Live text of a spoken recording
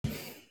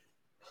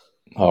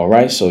All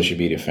right, social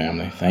media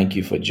family, thank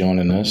you for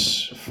joining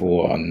us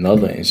for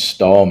another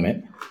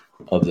installment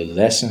of the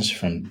Lessons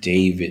from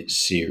David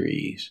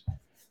series.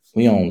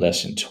 We on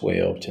lesson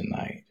 12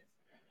 tonight,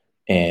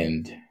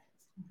 and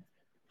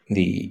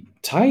the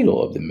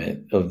title of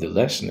the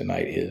lesson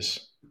tonight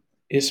is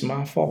 "It's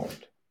My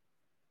Fault."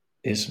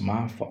 It's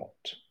my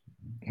fault.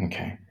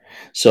 Okay,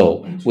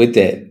 so with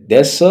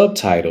that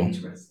subtitle,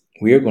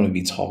 we are going to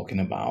be talking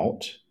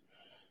about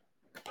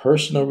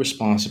personal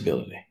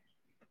responsibility.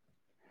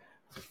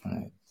 All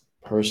right,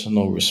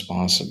 personal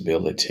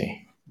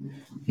responsibility.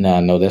 Now,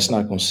 I know that's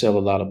not going to sell a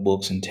lot of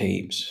books and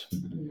tapes,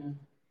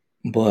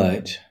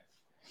 but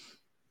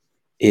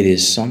it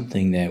is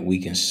something that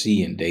we can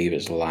see in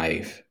David's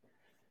life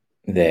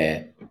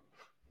that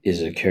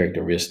is a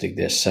characteristic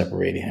that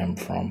separated him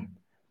from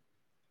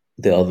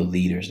the other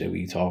leaders that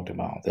we talked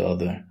about, the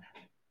other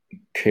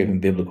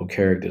biblical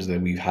characters that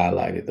we've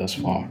highlighted thus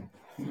far.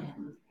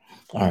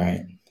 All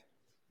right.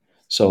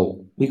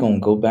 So we're going to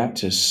go back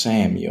to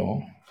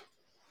Samuel.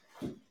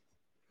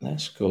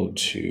 Let's go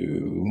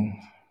to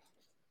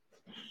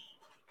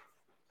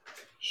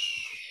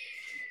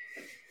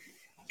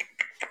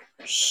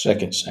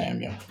Second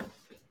Samuel.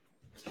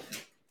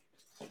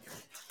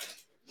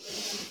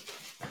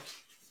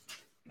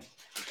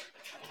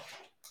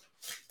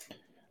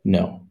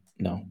 No,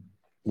 no.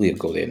 We'll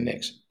go there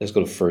next. Let's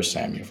go to First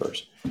Samuel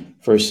first.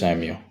 First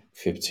Samuel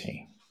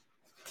 15.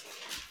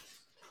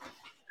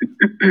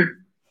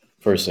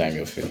 First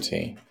Samuel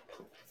 15.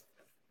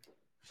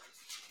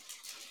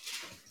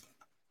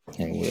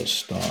 And we'll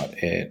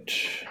start at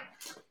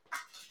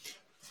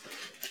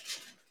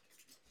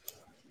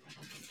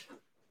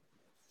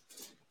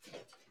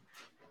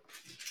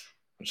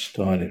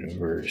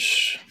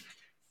verse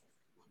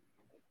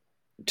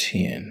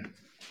 10.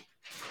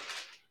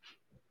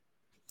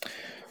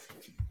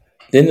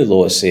 Then the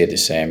Lord said to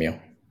Samuel,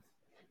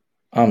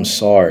 I'm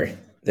sorry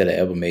that I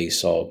ever made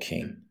Saul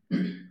king,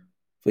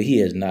 for he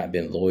has not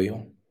been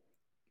loyal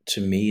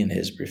to me and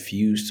has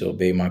refused to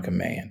obey my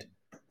command.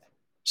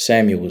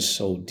 Samuel was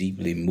so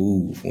deeply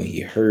moved when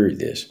he heard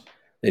this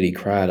that he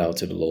cried out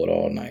to the Lord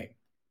all night.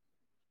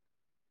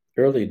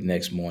 Early the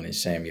next morning,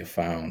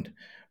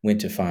 went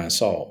to find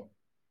Saul.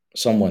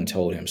 Someone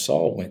told him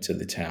Saul went to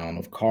the town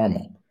of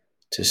Carmel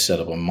to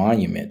set up a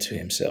monument to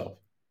himself.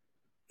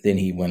 Then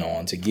he went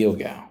on to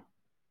Gilgal.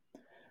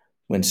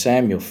 When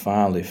Samuel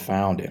finally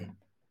found him,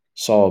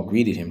 Saul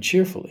greeted him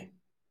cheerfully.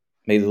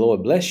 May the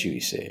Lord bless you, he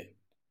said.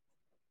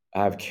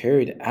 I've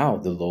carried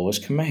out the Lord's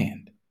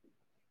command.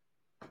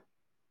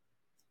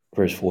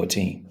 Verse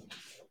 14.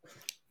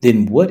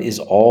 Then what is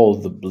all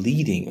the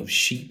bleating of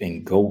sheep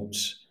and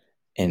goats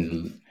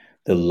and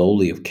the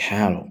lowly of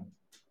cattle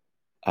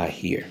I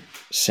hear?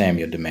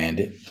 Samuel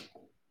demanded.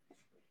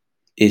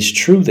 It's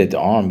true that the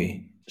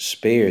army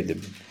spared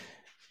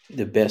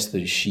the best of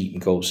the sheep,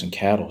 goats, and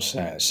cattle,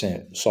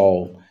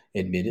 Saul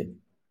admitted,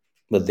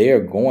 but they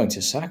are going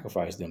to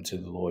sacrifice them to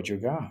the Lord your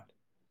God.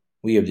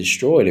 We have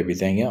destroyed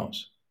everything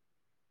else.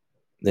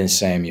 Then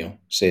Samuel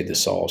said to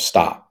Saul,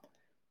 Stop.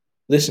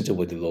 Listen to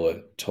what the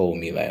Lord told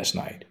me last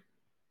night.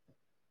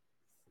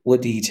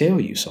 What did he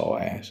tell you? Saul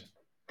asked.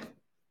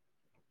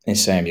 And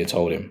Samuel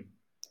told him,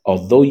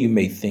 Although you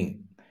may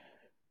think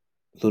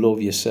little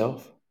of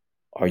yourself,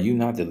 are you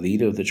not the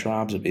leader of the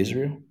tribes of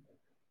Israel?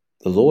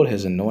 The Lord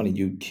has anointed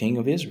you king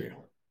of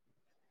Israel.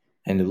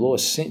 And the Lord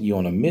sent you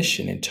on a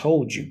mission and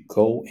told you,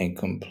 Go and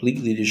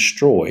completely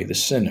destroy the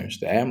sinners,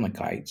 the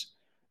Amalekites,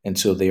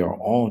 until they are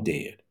all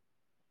dead.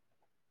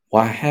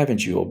 Why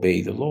haven't you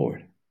obeyed the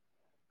Lord?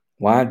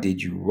 Why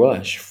did you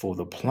rush for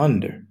the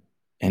plunder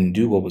and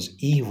do what was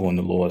evil in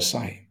the Lord's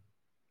sight?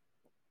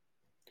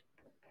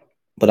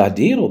 But I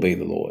did obey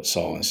the Lord,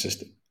 Saul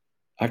insisted.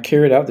 I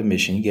carried out the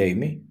mission he gave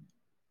me.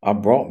 I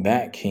brought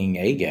back King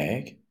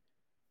Agag,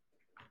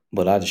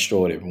 but I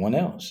destroyed everyone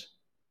else.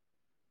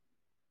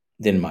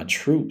 Then my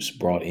troops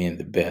brought in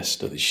the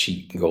best of the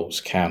sheep, goats,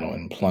 cattle,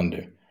 and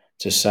plunder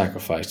to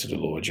sacrifice to the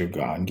Lord your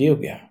God in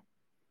Gilgal.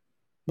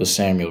 But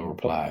Samuel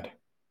replied,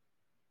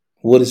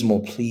 What is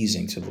more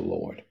pleasing to the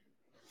Lord,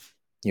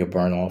 your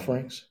burnt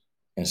offerings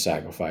and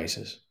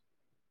sacrifices,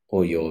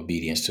 or your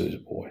obedience to his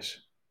voice?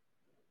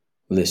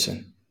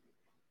 Listen,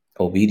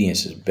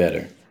 obedience is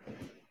better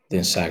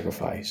than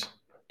sacrifice,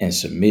 and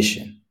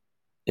submission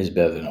is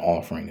better than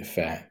offering the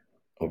fat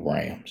of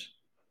rams.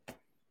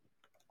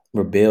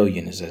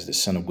 Rebellion is as the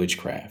sin of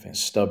witchcraft, and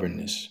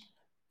stubbornness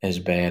as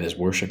bad as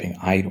worshiping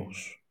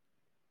idols.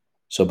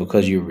 So,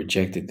 because you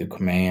rejected the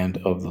command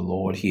of the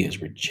Lord, he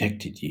has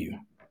rejected you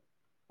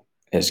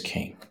as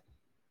king.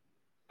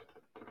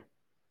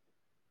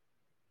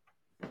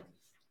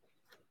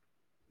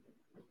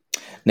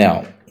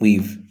 Now,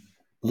 we've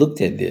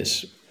looked at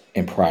this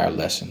in prior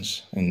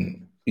lessons,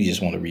 and we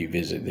just want to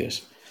revisit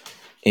this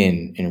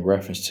in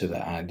reference to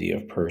the idea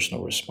of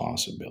personal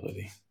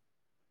responsibility.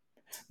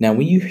 Now,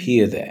 when you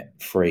hear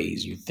that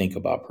phrase, you think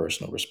about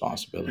personal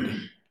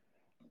responsibility.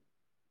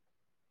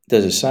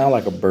 Does it sound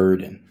like a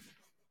burden?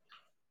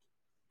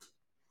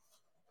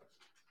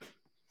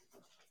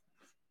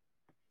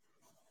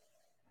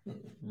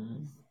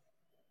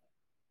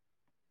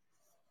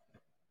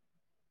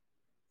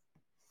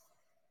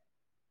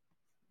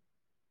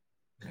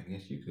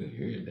 guess you could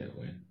hear it that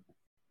way.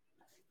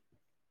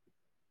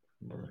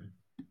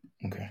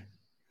 Okay.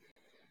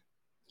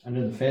 I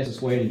know the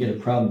fastest way to get a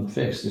problem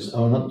fixed is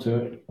own up to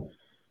it.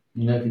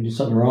 You know, if you do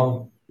something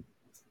wrong,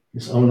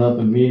 just own up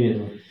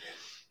immediately.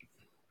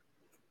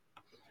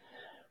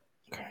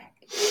 Okay.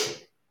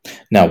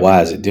 Now,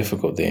 why is it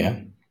difficult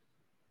then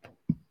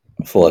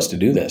for us to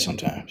do that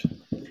sometimes?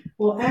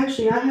 Well,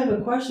 actually, I have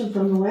a question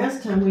from the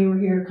last time we were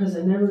here because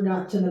I never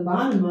got to the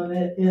bottom of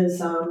it.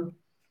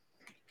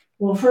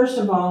 Well, first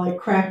of all, it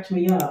cracked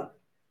me up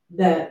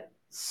that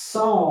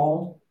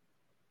Saul.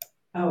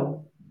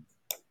 Oh,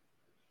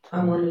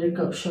 I wanted to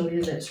go show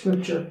you that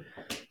scripture.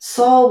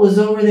 Saul was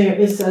over there.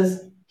 It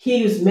says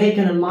he was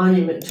making a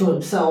monument to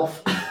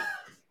himself.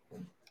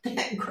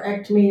 That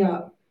cracked me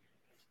up.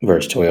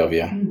 Verse 12,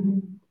 yeah.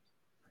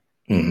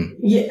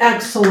 Yeah,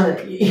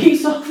 excellent.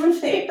 He's over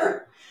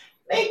there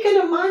making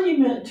a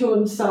monument to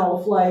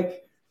himself.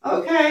 Like,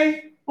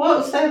 okay,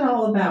 what's that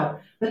all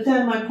about? But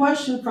then my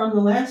question from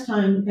the last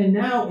time and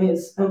now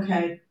is,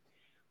 okay,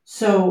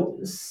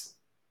 so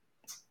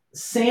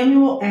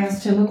Samuel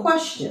asked him a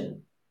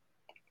question.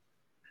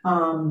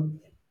 And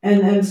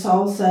then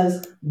Saul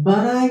says,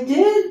 but I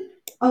did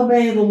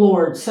obey the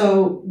Lord.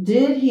 So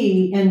did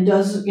he, and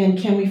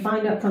can we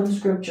find out from the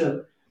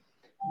scripture,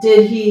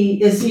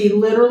 is he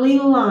literally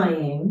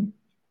lying,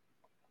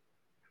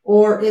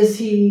 or is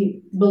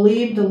he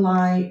believed to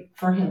lie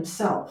for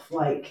himself?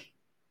 Like,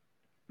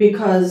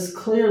 because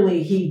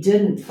clearly he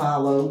didn't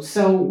follow.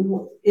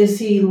 So is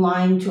he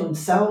lying to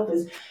himself?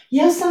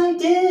 Yes, I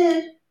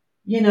did.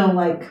 You know,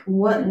 like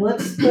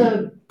what's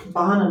the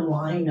bottom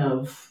line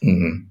of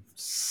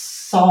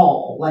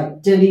Saul?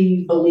 Like, did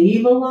he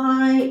believe a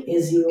lie?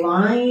 Is he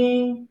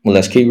lying? Well,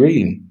 let's keep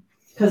reading.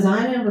 Because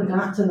I never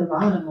got to the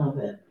bottom of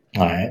it.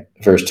 All right,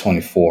 verse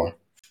 24.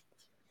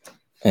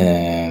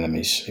 And let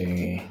me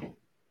see.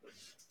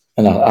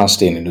 And I'll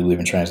stay in the New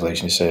Living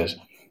Translation. It says,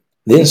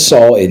 then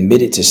Saul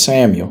admitted to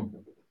Samuel,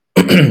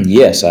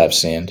 yes, I've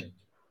sinned.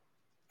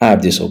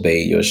 I've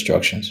disobeyed your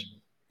instructions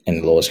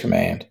and the Lord's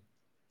command,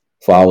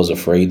 for I was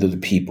afraid of the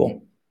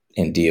people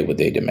and did what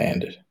they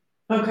demanded.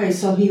 Okay,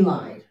 so he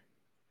lied.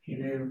 He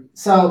knew.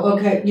 So,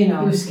 okay, you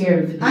know. He was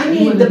scared of the people. I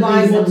need the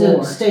Bible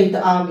to state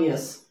the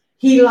obvious.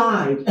 He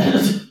lied.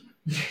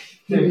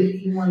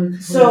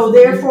 So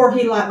therefore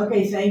he lied.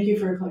 Okay, thank you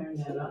for clearing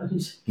that up.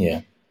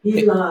 Yeah.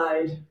 He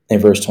lied.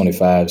 And verse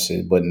 25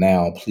 says, but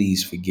now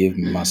please forgive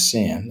me my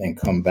sin and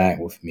come back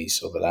with me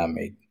so that I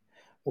may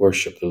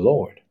worship the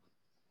Lord.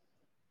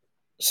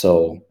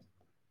 So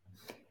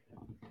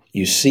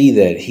you see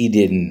that he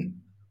didn't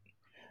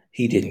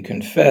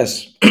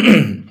confess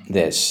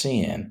that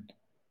sin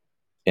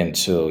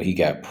until he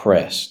got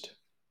pressed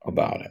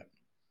about it.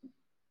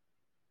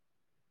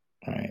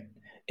 Right.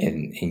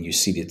 And you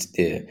see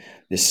that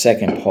the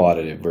second part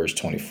of it, verse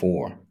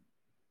 24.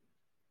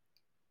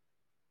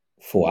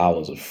 For I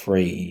was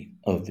afraid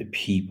of the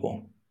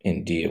people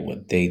and did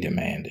what they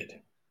demanded.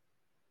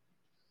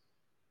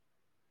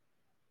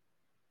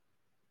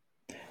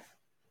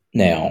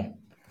 Now,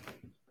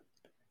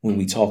 when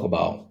we talk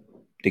about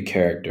the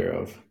character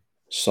of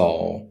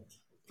Saul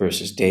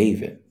versus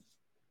David,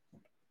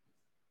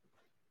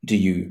 do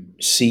you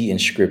see in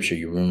Scripture,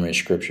 you remember in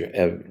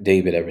Scripture,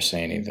 David ever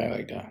saying anything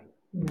like that?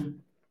 No.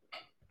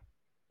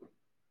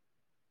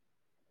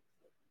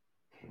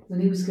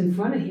 When he was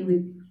confronted, he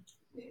would,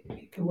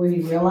 when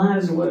he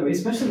realized or whatever,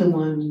 especially the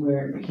one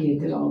where he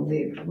did all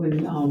the,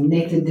 when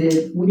Nathan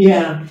did,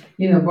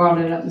 brought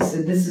it up and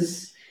said,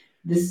 this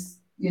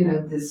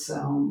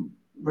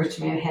rich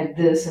man had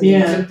this, and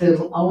he took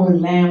the only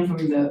lamb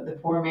from the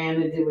poor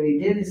man and did what he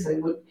did. He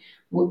said,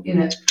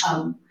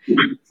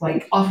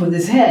 like off with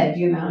his head,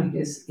 he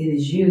goes, it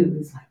is you.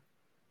 He's like,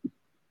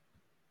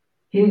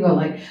 he didn't go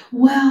like, he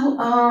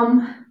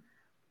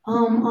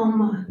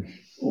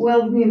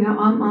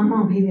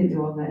didn't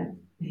do all that.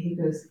 He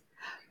goes,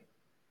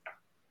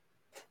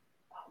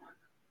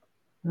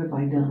 what have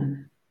I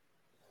done?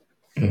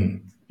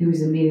 Mm-hmm. He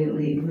was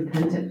immediately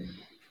repentant.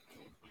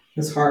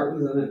 His heart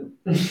was in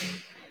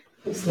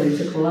it. So he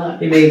took a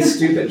lot. He made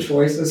stupid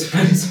choices,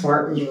 but his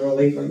heart was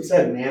really, like you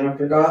said, man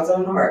after God's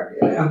own heart,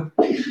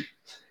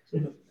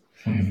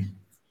 Mm-hmm.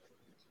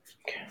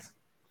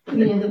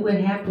 That what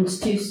happens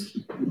too,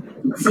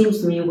 it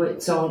seems to me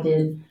what Saul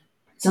did,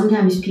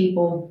 sometimes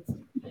people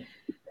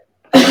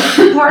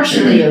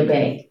partially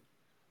obey.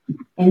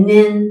 And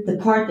then the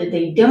part that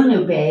they don't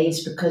obey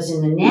is because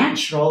in the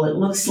natural, it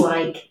looks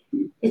like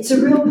it's a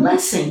real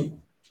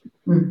blessing.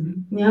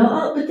 Mm-hmm.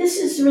 But this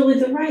is really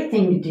the right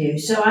thing to do.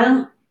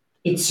 So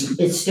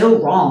it's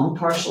still wrong.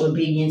 Partial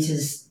obedience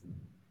is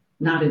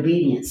not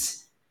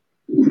obedience.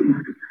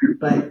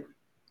 But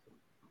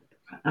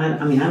I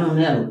don't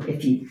know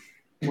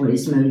what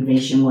his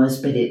motivation was,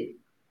 but he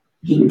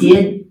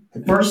did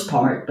the first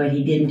part, but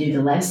he didn't do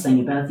the last thing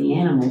about the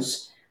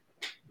animals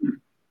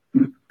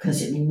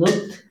because it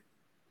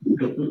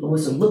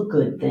was a look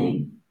good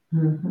thing.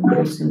 Mm-hmm. It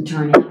was going to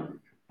turn out.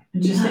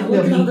 Just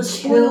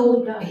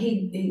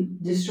he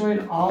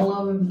destroyed all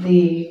of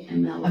the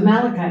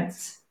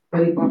Amalekites,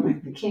 but he brought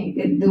back the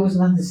king. There was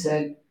nothing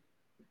said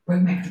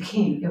bring back the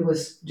king. It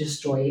was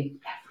destroy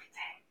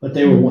everything. But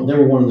they were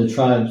one of the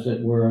tribes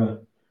that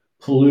were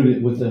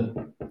polluted with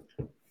the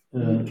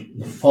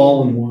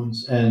fallen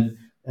ones, and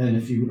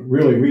if you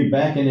really read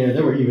back in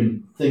there were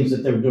even things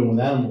that they were doing with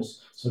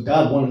animals. So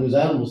God wanted those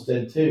animals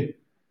dead too.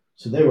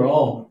 So they were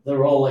all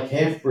like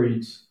half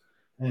breeds,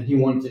 and He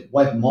wanted to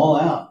wipe them all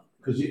out,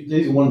 because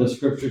these are one of the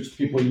scriptures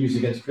people use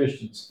against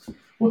Christians.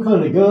 What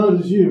kind of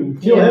God is you?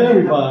 Kill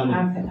everybody.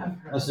 I've heard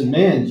I said,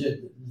 man,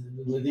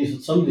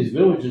 some of these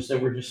villages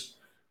that were just.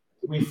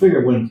 We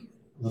figured when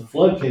the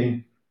flood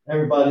came,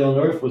 everybody on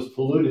earth was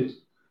polluted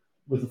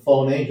with the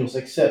fallen angels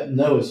except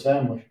Noah's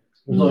family.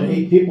 There's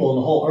only 8 people on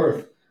the whole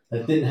earth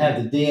that didn't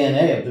have the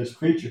DNA of those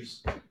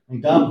creatures,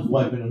 and God was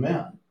wiping them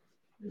out.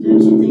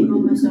 Don't you think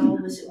almost all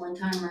of us at one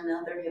time or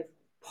another have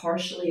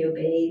partially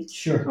obeyed?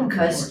 Sure.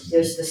 Because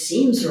there's the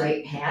seems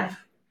right half.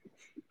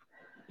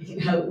 You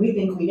know, we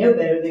think we know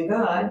better than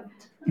God.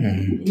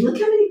 And look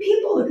how many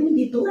people are going to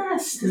be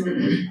blessed.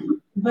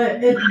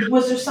 But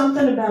was there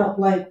something about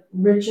like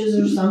riches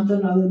or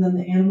something other than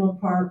the animal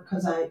part?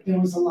 Because there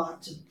was a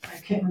lot I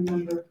can't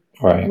remember.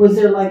 Right. Was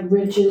there like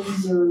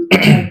riches or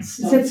like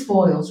stuff? It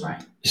spoils,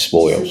 right?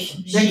 Spoils.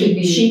 That could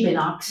be Sheep and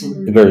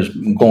oxen. The verse,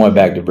 going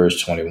back to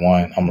verse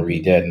 21, I'm gonna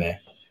read that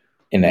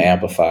in the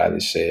Amplified.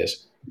 It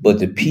says, "But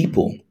the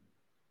people,"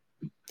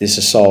 this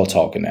is Saul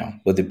talking now.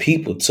 "But the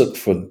people took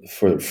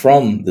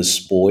from the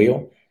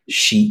spoil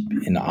sheep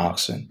and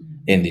oxen,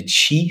 and the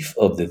chief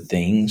of the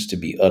things to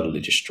be utterly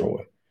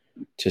destroyed,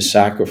 to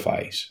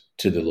sacrifice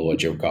to the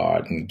Lord your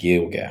God in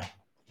Gilgal."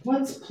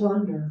 What's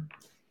plunder?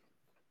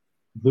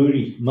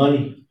 Booty,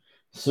 money,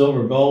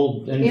 silver,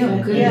 gold,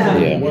 anything. good.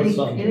 Yeah. Worth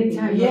something.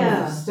 Anytime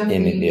stuff you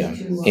use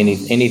to,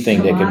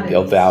 Anything that could be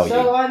of value.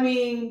 So I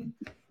mean,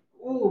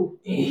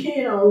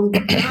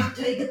 not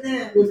taking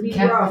that would be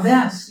kept rough. the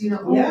best,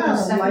 Yeah,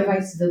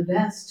 sacrifice the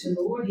best to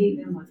the Lord. He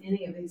didn't want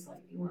any of these,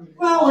 he wanted.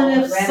 Well,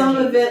 and if some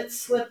of it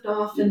slipped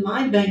off in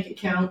my bank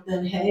account,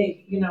 then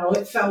hey,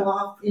 it fell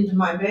off into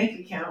my bank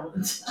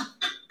account.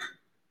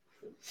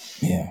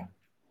 Yeah.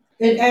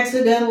 It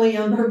accidentally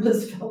on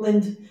purpose fell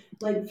into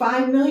like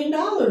 $5 million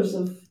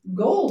of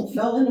gold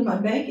fell into my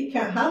bank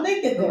account. How'd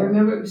they get But there?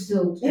 remember, it was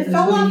still It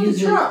fell off the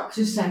use truck.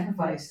 to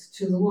sacrifice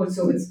to the Lord.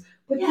 So it's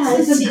Yeah,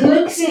 this is a it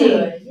good looks thing.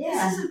 good.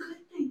 Yeah. This is a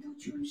good thing.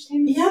 Don't you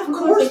understand? Yeah, of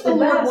course the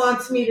Lord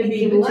wants me to be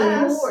give it to the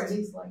blessed. Lord.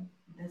 He's like,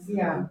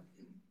 Yeah.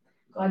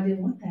 God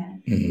didn't want that.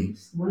 Mhm. He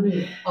just wanted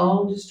it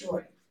all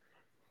destroyed.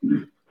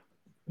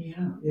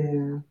 Yeah.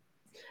 Yeah.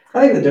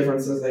 I think the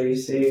differences that you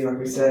see, like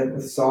we said,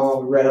 with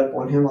Saul, we read up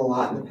on him a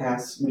lot in the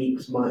past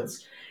weeks,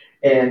 months.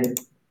 And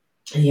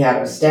he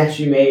had a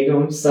statue made to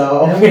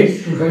himself. We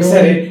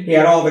said he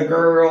had all the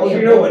girls. Yeah,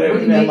 you know what it what would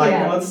do you been make like it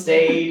out on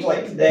stage,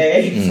 like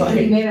today. It's Mhm. He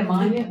like made a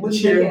monument. the What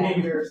did he make it out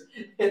of? cheerleaders.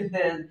 And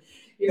then,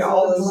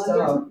 all this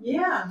stuff.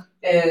 Yeah.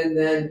 And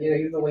then,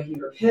 even the way he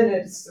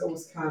repented, it still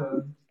was kind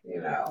of,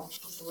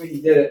 just the way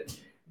he did it.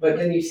 But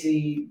then you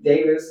see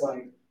Davis,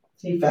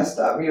 he fessed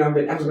up, but I was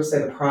going to say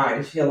the pride.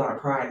 You see a lot of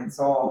pride in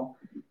Saul,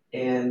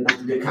 and not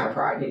the good kind of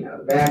pride,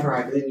 the bad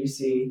pride. But then you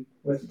see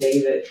with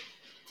David,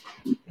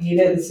 he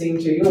didn't seem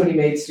to, when he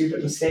made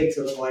stupid mistakes,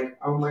 it was like,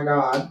 oh my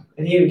God.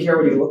 And he didn't care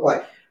what he looked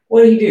like.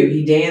 What did he do?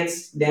 He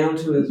danced down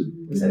to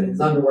his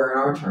underwear in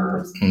our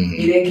terms. Mhm.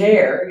 He didn't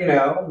care,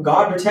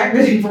 God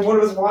protected him from one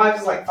of his wives.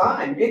 It's like,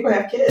 fine, you ain't gonna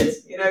have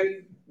kids.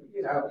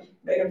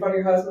 Making fun of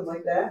your husband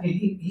like that.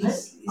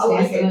 He's I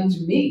like dancing it. unto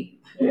me.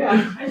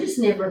 Yeah. I just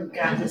never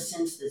got the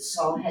sense that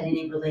Saul had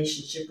any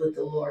relationship with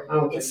the Lord. I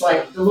don't think It's so.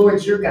 like the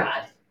Lord's your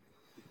God.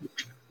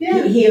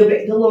 Yeah. He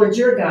obeyed the Lord's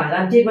your God.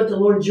 I did what the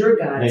Lord's your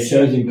God They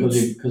said. chose him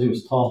because he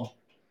was tall.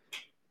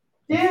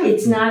 Yeah.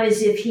 It's not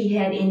as if he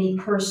had any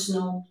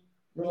personal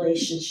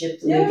relationship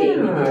the way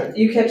David Yeah. did.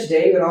 You catch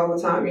David all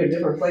the time. You're in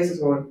different places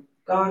going,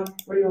 God,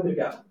 where do you want me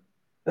to go?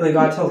 And then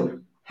God tells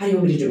him, how do you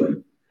want me to do it?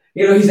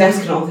 He's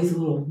asking all these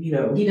little, You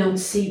don't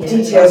see that.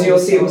 details you don't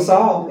see with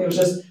Saul. It was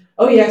just,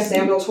 oh yeah,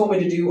 Samuel told me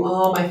to do,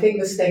 I think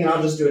this thing, and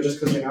I'll just do it just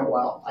because the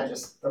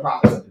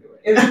prophet said to do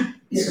it.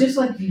 It's just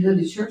like you go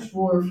to church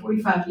for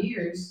 45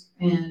 years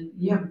and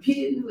you have a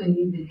pew and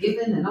you've been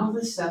given and all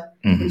this stuff,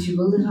 Mhm. but you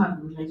really don't have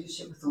a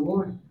relationship with the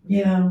Lord.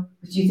 Yeah.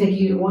 But you think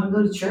you don't want to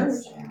go to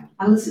church.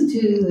 I listen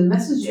to the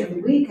message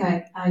every week.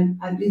 I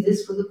do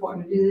this for the poor,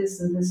 I do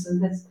this and this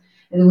and this.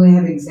 And then we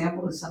have an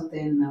example of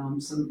something,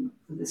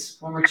 this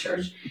former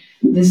church.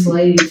 This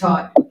lady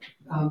taught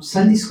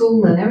Sunday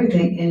school and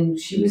everything, and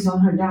she was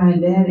on her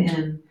dying bed,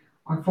 and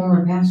our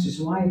former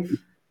pastor's wife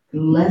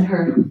led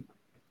her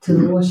to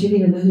the Lord. She didn't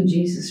even know who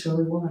Jesus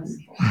really was.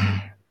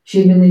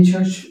 She'd been in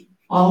church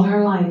all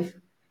her life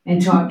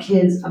and taught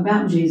kids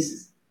about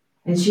Jesus.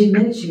 And she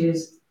admitted, she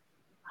goes,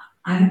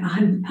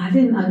 I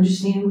didn't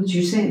understand what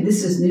you're saying.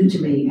 This is new to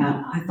me.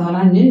 I thought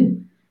I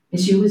knew. And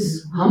she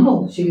was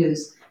humble. She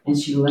goes, and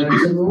she led her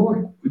to the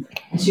Lord.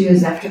 And she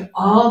goes, after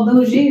all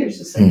those years,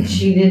 it's like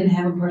she didn't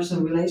have a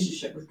personal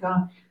relationship with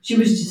God. She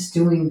was just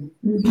doing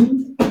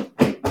the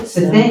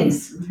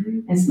things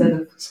instead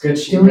of It's good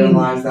she doing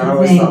realized that. I the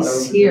always thought that things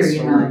was a here, good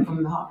story.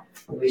 from the heart.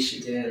 At least she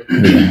did.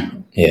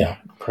 Yeah.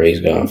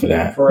 Praise God for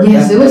that.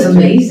 Yes, it was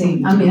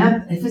amazing. I mean,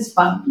 if it's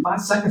 5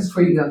 seconds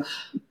before you go,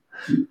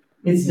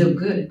 it's still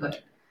good,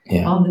 but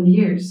Yeah. all the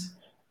years.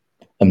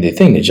 I mean, the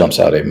thing that jumps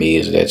out at me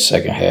is that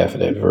second half of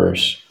that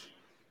verse,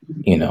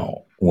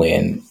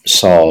 when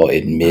Saul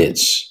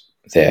admits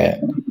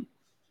that,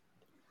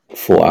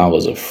 for I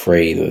was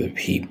afraid of the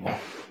people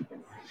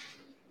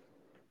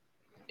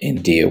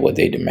and did what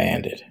they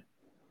demanded.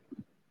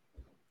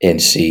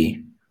 And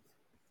see,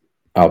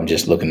 I'm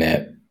just looking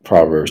at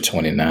Proverbs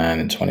 29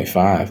 and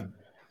 25,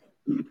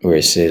 where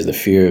it says, the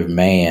fear of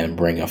man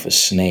bringeth a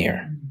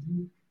snare,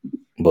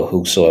 but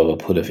whosoever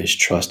putteth his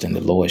trust in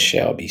the Lord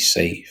shall be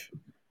safe.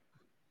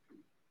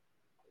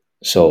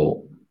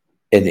 So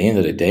at the end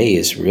of the day,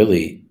 it's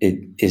really,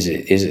 is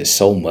it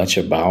so much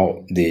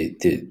about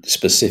the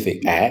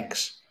specific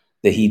acts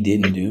that he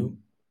didn't do,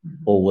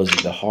 or was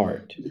it the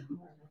heart?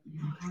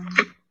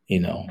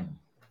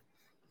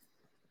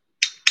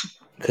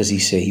 Because he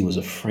said he was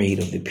afraid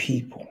of the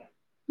people.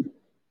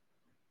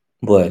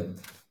 But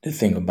the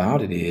thing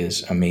about it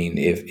is, I mean,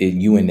 if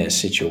you in that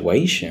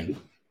situation,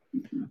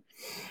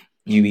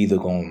 you either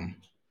gonna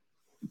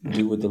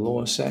do what the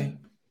Lord say,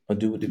 or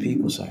do what the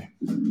people say,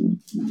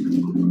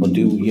 or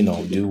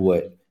do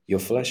what your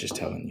flesh is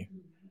telling you,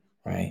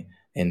 right?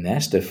 And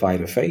that's the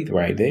fight of faith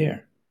right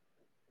there.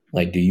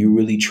 Like, do you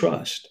really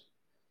trust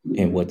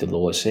in what the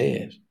Lord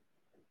says?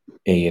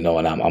 And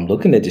and I'm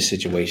looking at this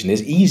situation.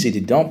 It's easy to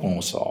dump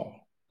on Saul.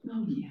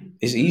 Oh, yeah.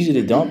 It's easy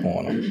to dump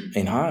on him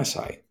in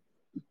hindsight.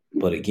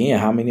 But again,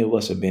 how many of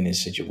us have been in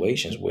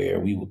situations where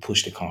we would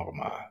push to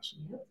compromise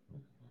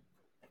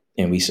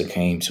and we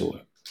succumb to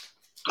it?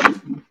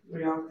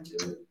 We all can do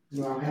it.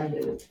 We all have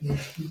it.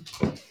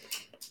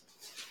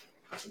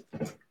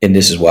 And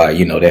this is why,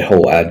 that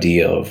whole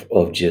idea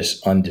of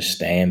just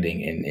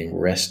understanding and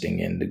resting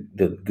in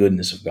the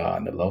goodness of God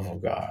and the love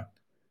of God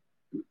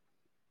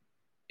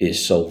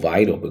is so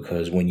vital,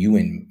 because when you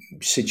in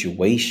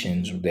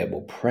situations that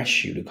will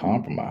press you to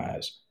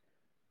compromise,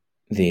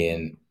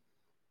 then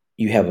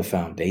you have a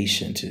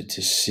foundation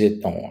to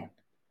sit on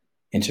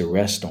and to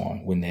rest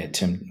on when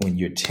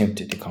you're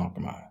tempted to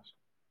compromise.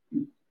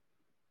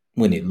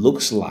 When it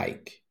looks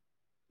like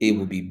it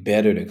would be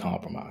better to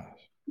compromise,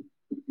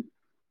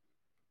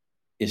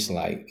 it's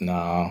like,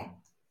 nah,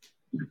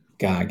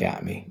 God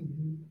got me.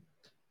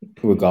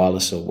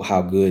 Regardless of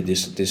how good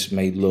this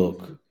may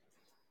look,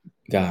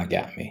 God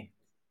got me.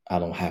 I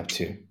don't have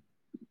to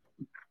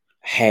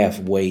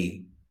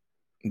halfway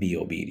be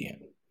obedient.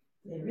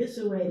 There is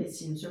a way that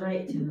seems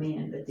right to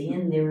man, but the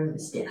end thereof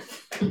is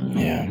death.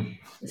 Yeah.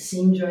 The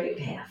seems right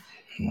path.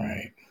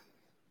 Right.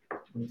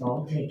 We've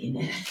all taken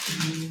it.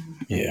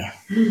 Yeah.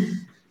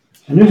 And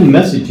there's a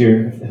message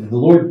here. If the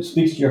Lord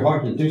speaks to your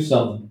heart to do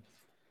something,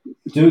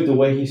 do it the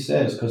way He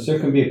says, because there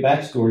can be a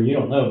backstory you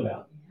don't know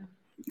about.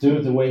 Do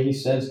it the way He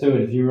says. Do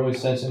it if you really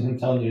sense in Him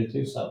telling you to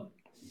do something.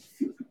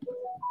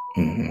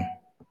 Mm-hmm. I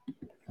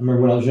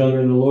remember when I was younger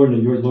in the Lord,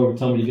 and the Lord would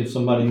tell me to give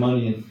somebody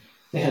money, and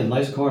they had a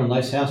nice car, a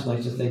nice house, and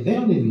I just think, they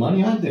don't need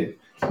money, I do.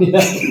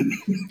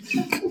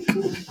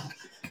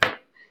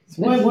 So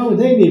why would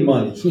they need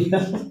money?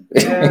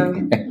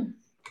 Yeah.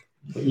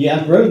 But you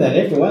outgrow that.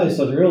 After a while, you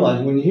start to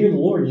realize when you hear the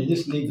Lord, you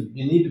just need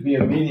to be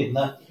obedient,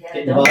 not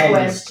get Don't involved,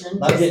 question.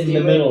 not get in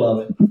the middle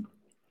of it.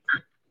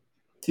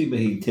 See, but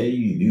he tell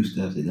you do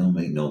stuff that don't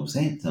make no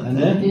sense And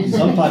sometimes. then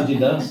sometimes He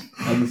does.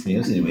 I can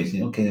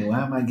say, okay,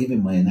 why am I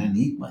giving money and I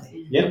need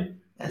money? Yep.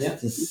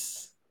 That's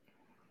just,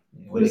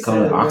 what they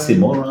call it,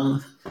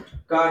 oxymoron?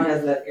 God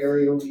has that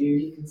aerial view.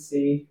 He can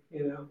see,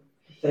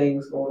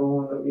 things going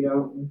on that we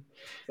don't.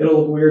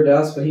 It'll look weird to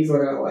us, but He's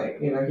looking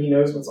at He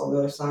knows what's on the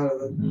other side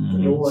of the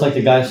door. It's like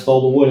the guy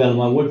stole the wood out of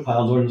my wood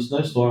pile during the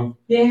snowstorm.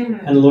 Yeah.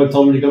 And the Lord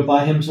told me to go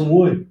buy him some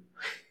wood.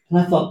 And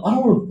I thought, I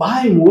don't want to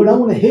buy him wood. I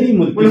want to hit him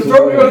with a piece of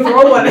wood. We're gonna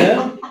throw one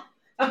Yeah.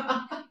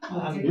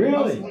 out.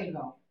 Really?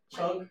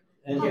 Chunk.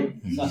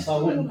 So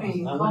I went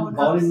and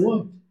bought him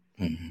wood.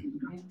 Mm-hmm.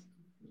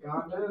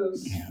 God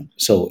knows. Yeah.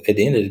 So at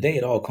the end of the day,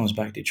 it all comes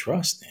back to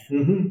trusting.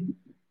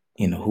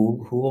 Mm-hmm.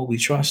 Who are we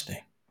trusting?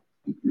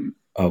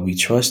 Are we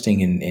trusting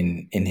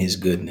in His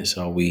goodness?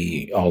 Are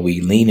we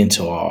leaning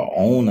to our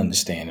own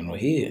understanding or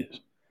His?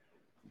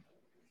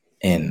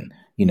 And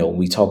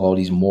we talk all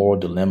these moral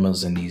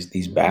dilemmas and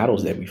these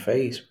battles that we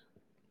face.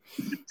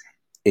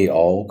 It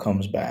all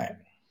comes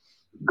back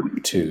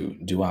to,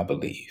 do I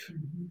believe?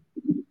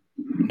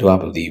 Do I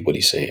believe what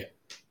He said?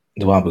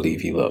 Do I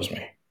believe He loves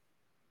me?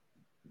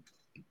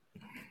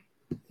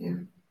 Yeah.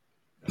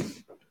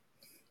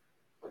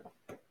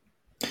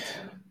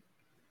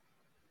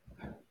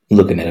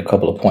 Looking at a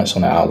couple of points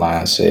on the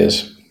outline,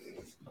 says,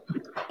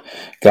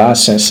 God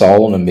sent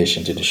Saul on a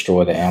mission to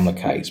destroy the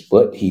Amalekites,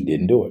 but he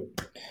didn't do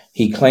it.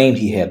 He claimed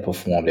he had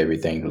performed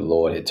everything the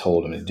Lord had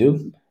told him to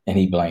do, and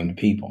he blamed the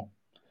people.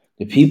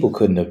 The people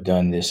couldn't have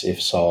done this if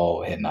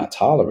Saul had not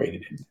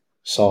tolerated it.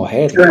 Saul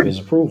had to give his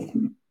approval.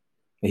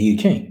 He's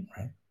the king,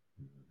 right?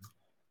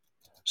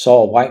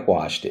 Saul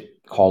whitewashed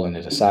it, calling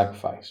it a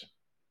sacrifice.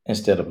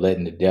 Instead of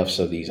letting the deaths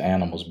of these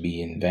animals be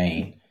in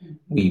vain,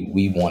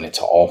 we wanted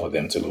to offer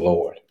them to the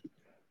Lord,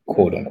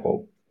 quote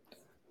unquote.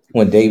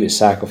 when David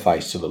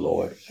sacrificed to the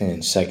Lord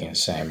in 2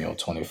 Samuel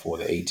 24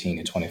 to 18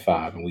 and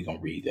 25, and we're going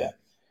to read that.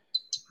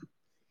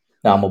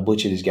 Now, I'm going to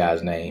butcher this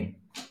guy's name.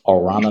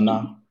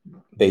 Aranana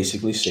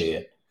basically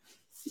said,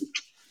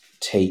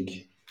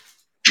 take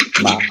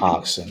my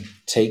oxen,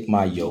 take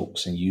my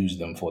yokes, and use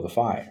them for the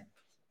fire.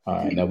 All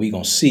right, now we're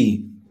going to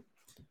see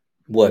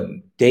what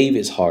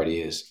David's heart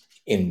is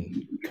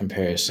in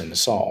comparison to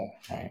Saul.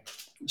 Right?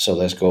 So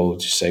let's go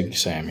to 2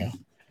 Samuel.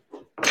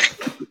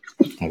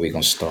 And we're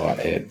going to start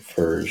at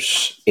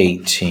verse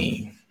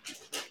 18.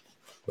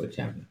 What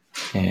chapter?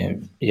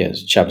 And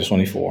yes, chapter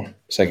 24.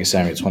 2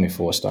 Samuel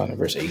 24, starting at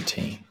verse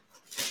 18.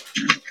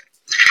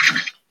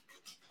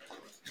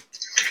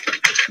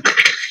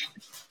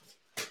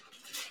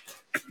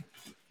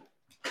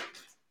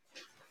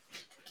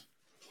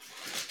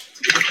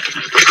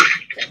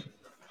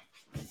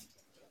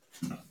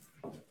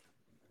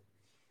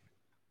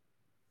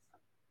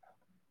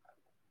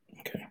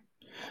 Okay.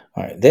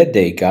 All right. That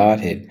day God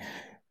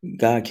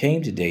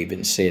came to David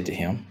and said to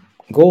him,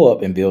 go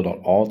up and build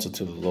an altar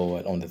to the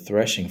Lord on the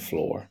threshing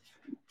floor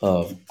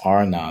of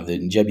Arnon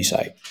the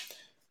Jebusite.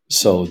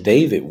 So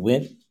David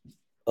went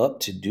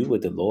up to do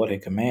what the Lord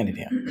had commanded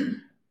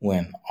him.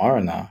 When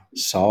Arnon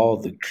saw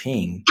the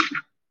king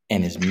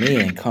and his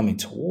men coming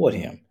toward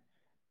him,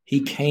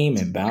 he came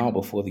and bowed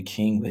before the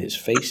king with his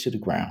face to the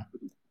ground.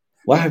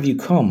 Why have you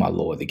come, my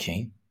lord the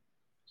king?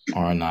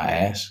 Arnon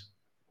asked.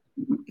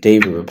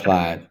 David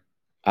replied,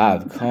 I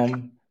have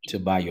come to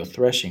buy your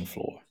threshing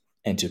floor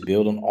and to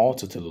build an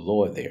altar to the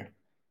Lord there,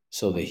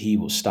 so that he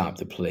will stop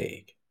the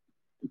plague.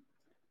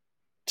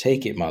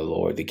 Take it, my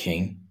lord the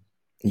king.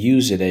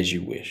 Use it as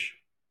you wish.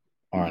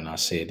 Arnon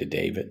said to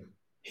David,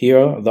 here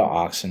are the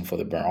oxen for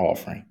the burnt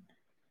offering.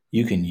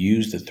 You can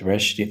use the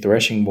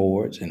threshing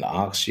boards and the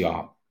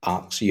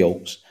ox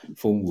yokes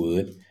for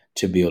wood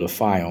to build a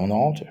fire on the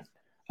altar.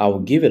 I will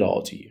give it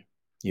all to you,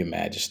 your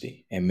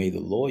majesty, and may the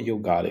Lord your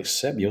God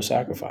accept your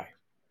sacrifice.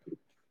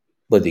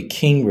 But the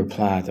king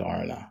replied to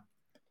Arnon,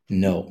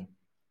 no,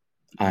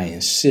 I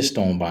insist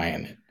on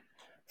buying it,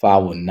 for I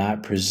will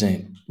not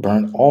present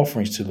burnt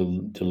offerings to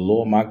the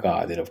Lord my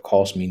God that have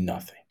cost me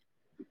nothing.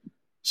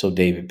 So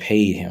David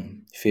paid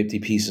him 50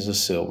 pieces of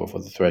silver for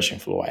the threshing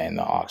floor and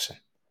the oxen.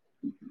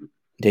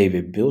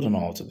 David built an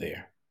altar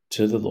there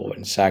to the Lord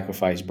and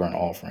sacrificed burnt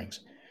offerings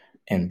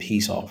and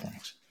peace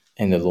offerings.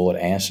 And the Lord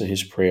answered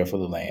his prayer for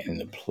the land, and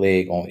the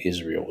plague on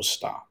Israel was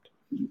stopped.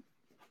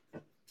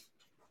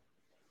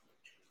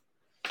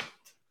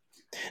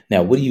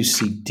 Now, what do you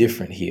see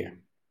different here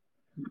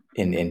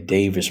in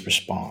David's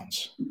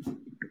response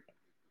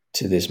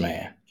to this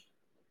man?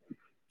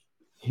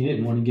 He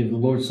didn't want to give the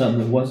Lord something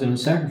that wasn't a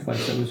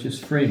sacrifice, that was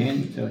just free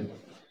handed to him.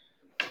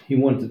 He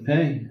wanted to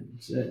pay.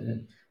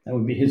 That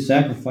would be his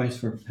sacrifice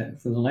for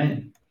the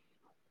land.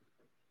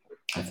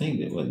 I think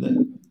that when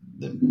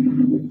the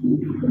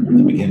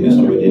beginning of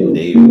the story,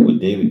 when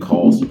David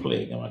calls the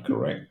plague, am I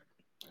correct?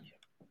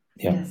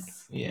 Yeah. Yes.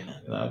 Yeah,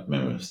 and I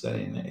remember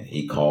studying that.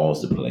 He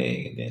calls the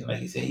plague, and then, like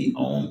he said, he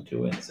owned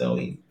to it. So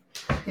he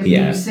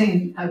was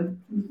saying,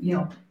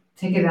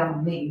 take it out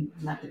on me,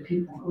 not the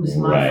people. It was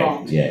my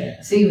fault.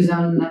 Yeah. See, he was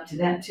owning up to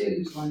that too. He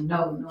was going,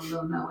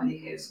 no. And he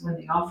goes, when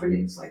they offered it,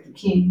 it's like the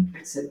king.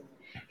 I said,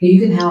 hey, you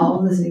can have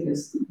all this. And he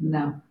goes,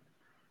 no,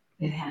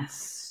 it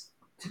has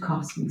to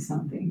cost me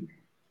something.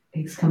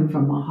 It's coming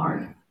from my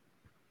heart.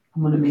 I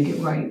want to make it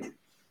right.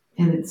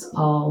 And it's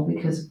all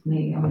because of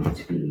me. I want it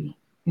to be,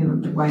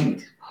 the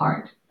right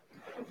heart.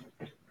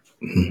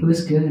 It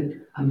was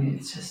good. I mean,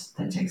 it's just,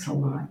 that takes a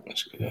lot.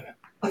 That's good.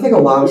 I think a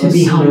lot of To us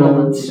be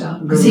humble and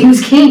stuff. Because he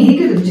was king. He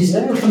could have just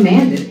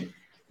commanded.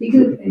 He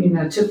could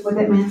have, took what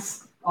that man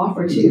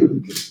offered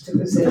to. He took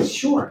and said,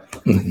 sure.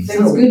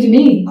 Sounds good to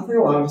me. I think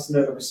a lot of us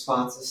know the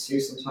responses to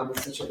sometimes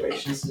in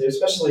situations too,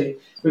 especially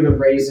if we've been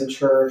raised in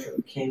church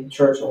or came to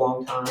church a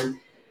long time.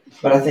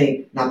 But I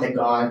think not that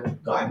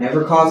God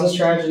never causes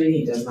tragedy.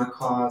 He does not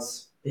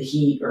cause the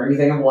heat or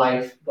anything of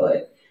life,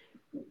 but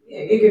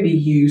it can be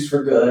used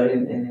for good,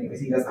 and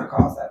he does not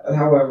cause that. But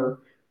however,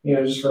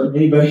 just for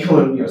anybody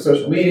on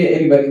social media,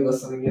 anybody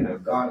listening,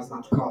 God is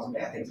not the cause of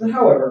bad things. But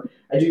however,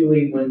 I do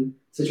believe when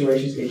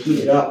situations get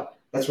heated up,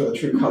 that's where the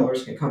true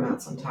colors can come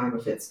out sometime.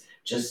 If it's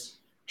just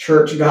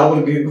church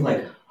gobbledygook,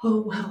 like,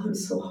 oh, well, I'm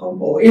so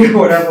humble,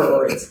 whatever,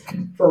 or it's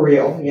for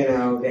real,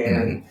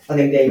 there. And I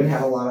think David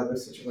had a lot of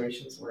those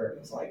situations where it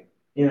was like,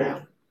 it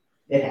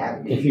had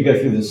to be. If you go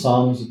through the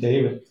Psalms of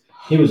David,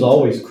 he was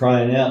always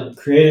crying out,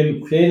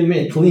 create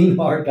me a clean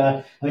heart,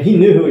 God. I mean, he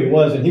knew who he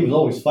was, and he was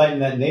always fighting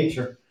that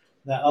nature,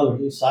 that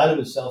other side of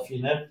himself,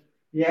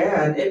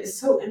 Yeah, and it's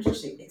so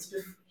interesting.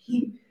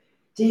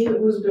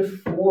 David was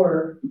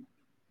before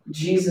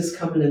Jesus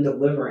coming and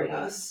delivering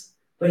us,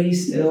 but he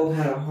still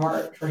had a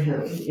heart for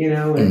him, and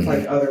it's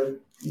like other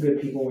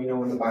good people we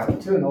know in the Bible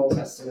too, in the Old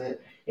Testament,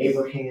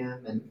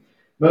 Abraham and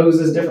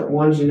Moses, different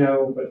ones, but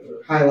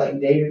we're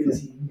highlighting David because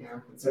he,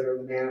 considered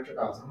the man after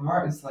God's own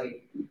heart. It's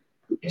like,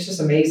 it's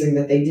just amazing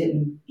that they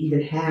didn't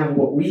even have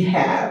what we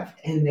have,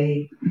 and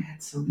they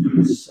had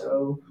something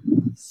so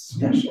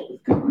special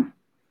with God.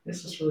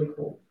 It's just really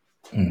cool.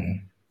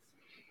 Mm-hmm.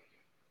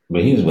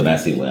 But here's what I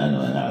see. What I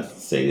know, and I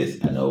say this.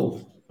 I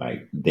know,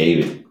 like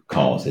David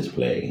calls his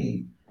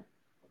play.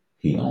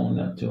 He owned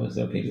up to it. And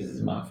said, "Okay, this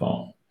is my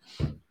fault."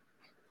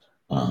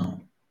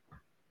 Um,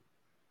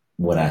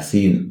 what I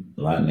see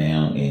a lot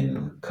now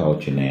in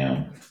culture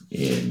now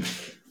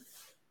is,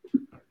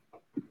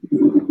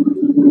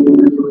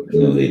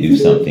 they do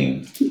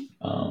something,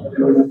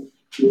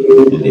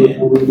 and then,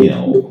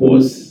 of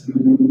course,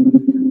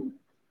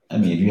 I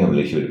mean, if you have a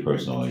relationship with a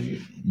person, or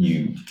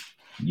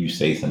you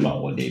say something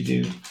about what they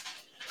do,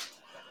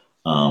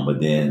 but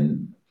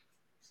then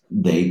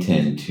they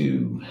tend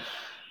to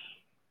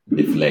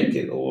deflect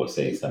it or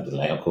say something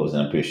like, "Of course,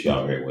 and I'm pretty sure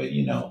y'all heard what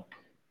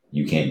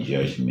you can't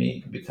judge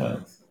me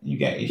because you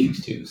got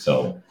issues too."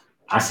 So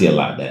I see a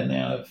lot of that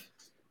now. If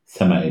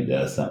somebody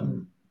does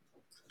something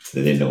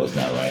that they know is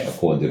not right,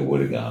 according to the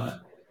word of God,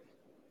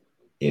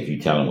 if you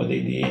tell them what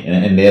they did,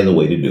 and there's a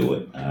way to do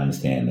it, I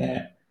understand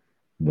that,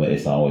 but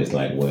it's always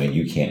like, well,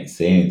 you can't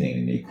say anything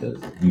to me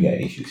because you got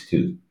issues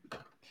too.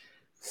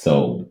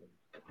 So,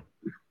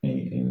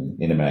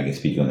 and anybody can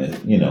speak on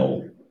this,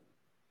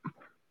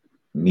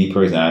 me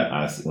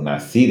personally, when I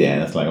see that,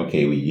 it's like,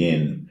 okay,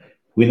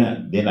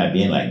 they're not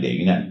being like that.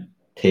 You're not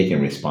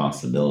taking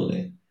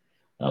responsibility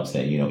of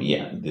saying,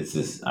 yeah, this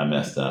is, I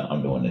messed up,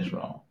 I'm doing this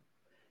wrong.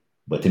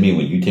 But to me,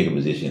 when you take a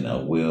position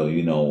of, well,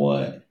 you know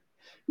what,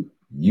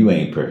 you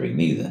ain't perfect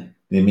neither.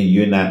 I mean,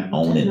 you're not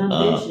owning That's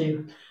not the up.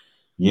 issue.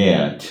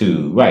 Yeah,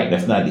 right.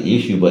 That's not the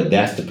issue, but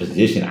that's the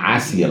position I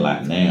see a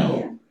lot now.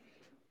 Yeah.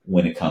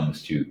 When it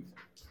comes to,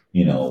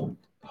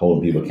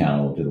 holding people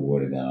accountable to the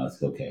word of God.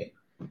 It's okay.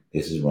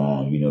 This is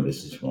wrong.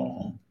 This is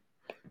wrong.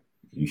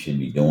 You shouldn't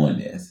be doing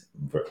this.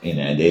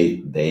 And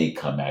they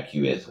come at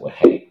you as, well,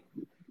 hey,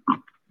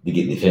 they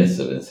get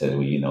defensive and say,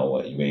 well, you know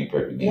what, you ain't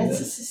perfect That's either.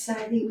 the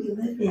society we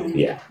live in.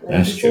 Yeah, Like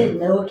that's you said, true.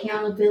 no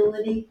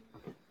accountability.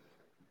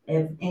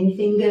 If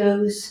anything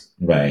goes.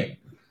 Right.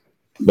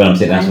 But I'm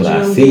saying that's what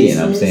I see, and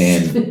I'm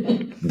business.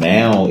 saying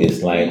now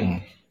it's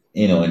like,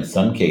 in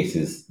some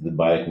cases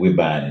we're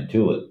buying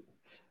into it.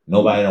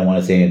 Nobody don't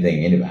want to say anything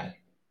to anybody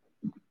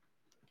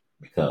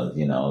because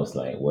it's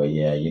like, well,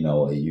 yeah,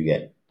 you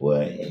get,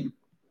 well,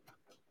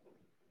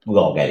 we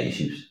all got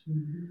issues.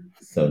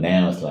 So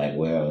now it's like,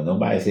 well,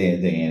 nobody say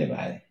anything to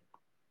anybody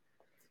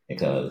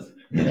because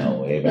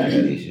everybody got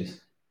issues.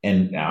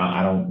 And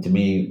I don't. To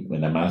me,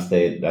 when I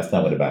say that's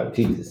not what the Bible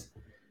teaches.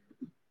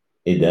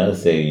 It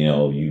does say,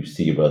 you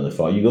see your brother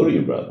fall, you go to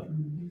your brother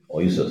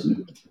or your sister.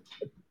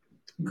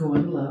 Go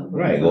in love.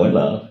 Right, go in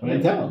love. Right,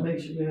 tell them.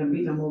 Make sure you're gonna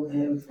beat them over the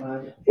head with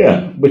Bible.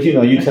 Yeah, but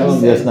you tell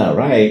them that's not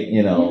right,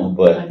 Yeah,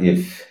 but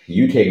if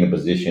you take a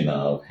position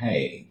of,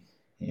 hey,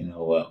 you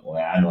know what,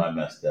 well, I know I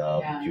messed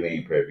up, but you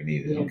ain't perfect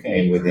either. Yeah.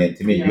 Okay, well then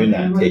to me, Yeah, you're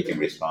yeah, not right. taking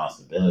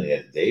responsibility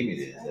as David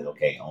is. Said,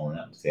 okay, own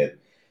up. Said,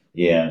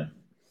 yeah,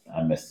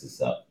 I messed this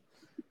up.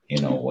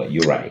 You know what,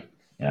 you're right.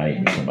 And I need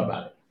to do something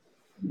about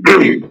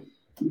it.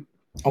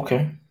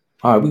 Okay.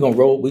 All right, we're gonna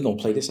roll. We're gonna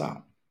play this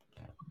out.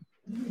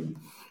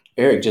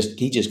 Eric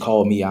just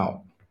called me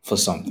out for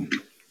something.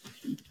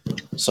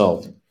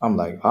 So I'm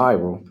like, all right,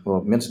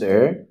 well, Minister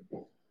Eric,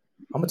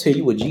 I'm gonna tell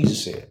you what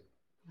Jesus said.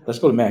 Let's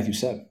go to Matthew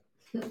 7.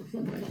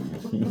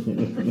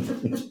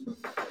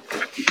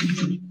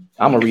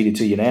 I'm gonna read it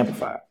to you in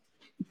Amplified.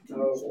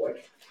 Oh boy.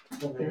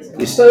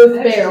 It's,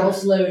 Both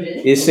barrels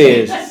loaded. it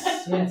says,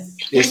 Yes.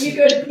 it's, When you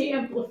go to the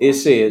amplified. it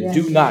says, Yes.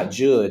 do not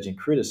judge and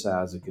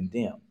criticize and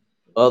condemn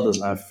others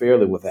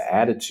unfairly with an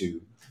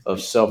attitude of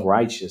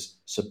self-righteous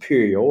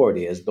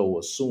superiority as though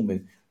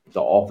assuming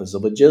the office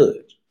of a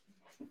judge,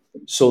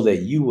 so that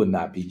you will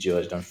not be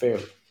judged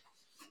unfairly.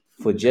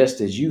 For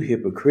just as you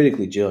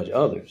hypocritically judge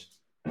others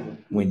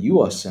when you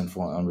are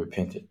sinful and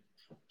unrepentant,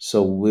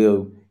 so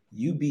will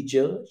you be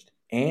judged,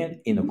 and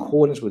in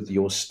accordance with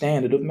your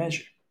standard of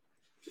measure,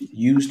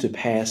 used to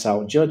pass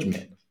out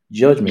judgment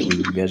will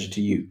be measured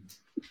to you.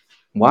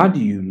 Why do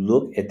you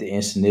look at the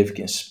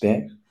insignificant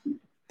speck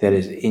that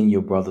is in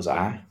your brother's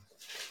eye,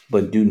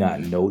 but do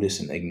not notice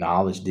and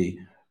acknowledge the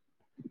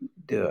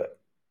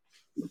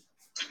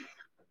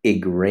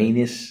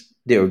egregious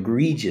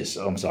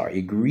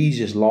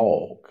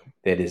log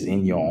that is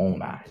in your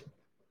own eye?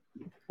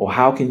 Or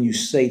how can you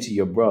say to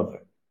your brother,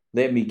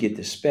 let me get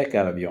the speck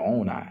out of your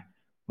own eye,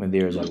 when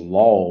there is a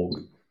log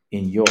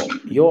in your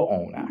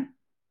own eye?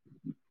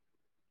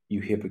 You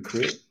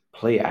hypocrite,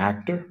 play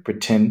actor,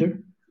 pretender.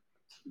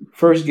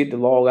 First get the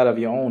log out of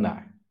your own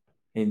eye,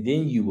 and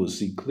then you will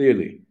see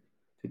clearly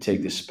to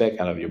take the speck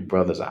out of your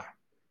brother's eye.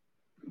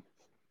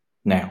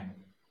 Now,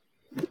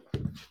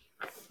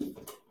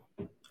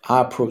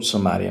 I approach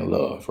somebody in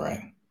love,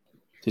 right?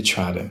 To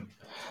try to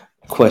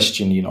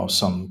question,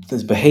 some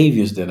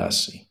behaviors that I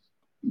see,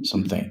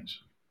 some things.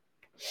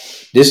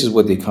 This is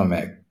what they come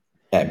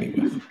at me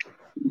with.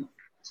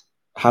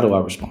 How do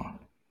I respond?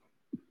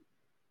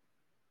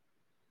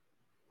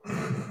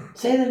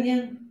 Say that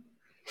again.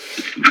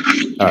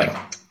 All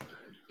right.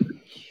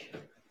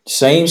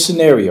 Same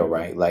scenario,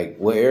 right? Like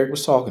what Eric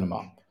was talking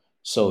about.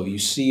 So you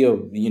see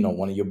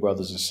one of your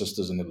brothers and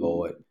sisters in the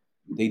Lord,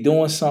 they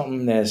doing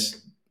something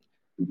that's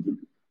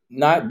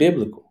not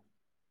biblical.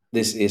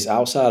 This is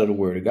outside of the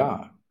word of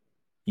God.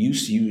 You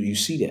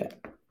see that.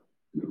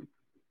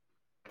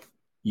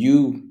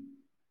 You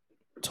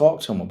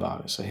talk to him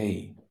about it. Say,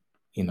 hey,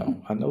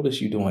 I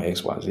notice you're doing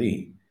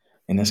XYZ,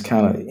 and that's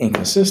kind of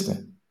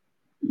inconsistent,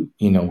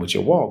 with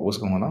your walk. What's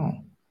going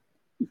on?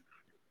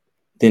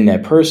 Then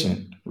that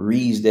person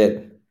reads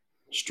that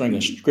string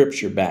of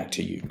scripture back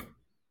to you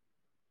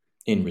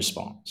in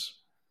response.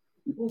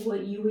 Well,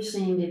 what you were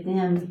saying to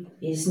them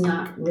is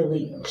not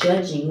really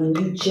judging. When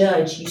you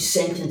judge, you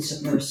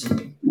sentence a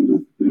person.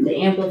 The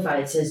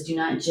Amplified says, do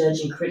not judge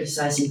and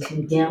criticize and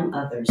condemn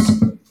others.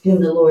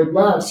 Whom the Lord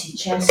loves, he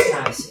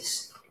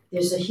chastises.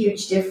 There's a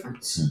huge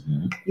difference.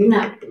 Mm-hmm. You're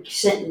not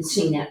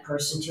sentencing that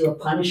person to a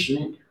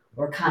punishment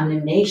or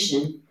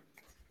condemnation.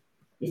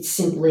 It's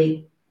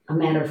simply a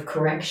matter of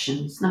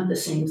correction. It's not the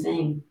same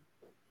thing.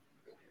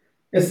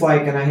 It's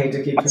like, and I hate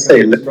to keep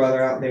picking his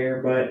brother out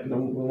there, but the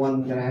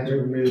one that I had to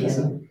remove as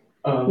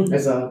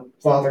a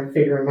father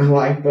figure in my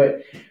life,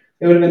 but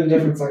it would have been a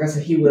difference. Like I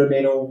said, he would have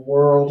made a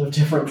world of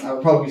difference. I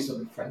would probably still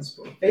be friends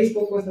with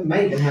Facebook with him,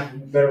 might even have a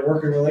better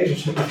working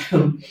relationship with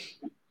him.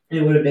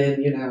 It would have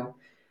been,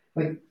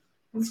 like,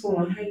 what's going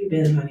on? How you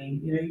been, honey?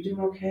 You doing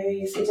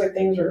okay? It seems like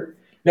things are.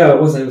 No,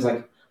 it wasn't. It was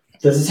like,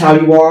 this is how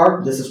you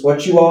are. This is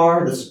what you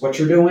are. This is what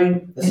you're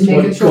doing. This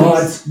is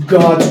what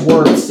God's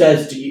word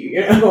says to you.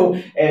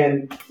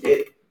 And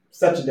it's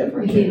such a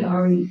difference. He had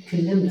already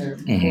condemned her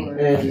before.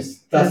 And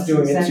he's thus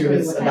doing it to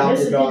his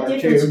adopted daughter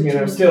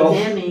too. Still.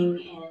 Condemning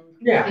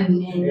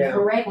and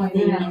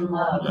correcting in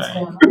love. What's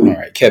going on? All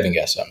right, Kevin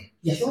got something.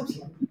 Yes.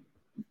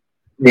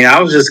 Yeah,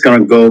 I was just going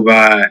to go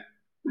by,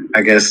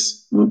 I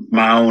guess,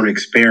 my own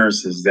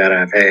experiences that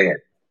I've had.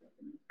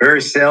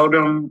 Very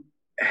seldom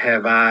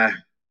have I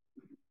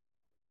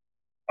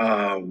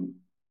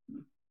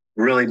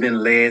really been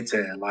led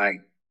to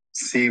like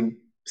see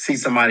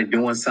somebody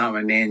doing something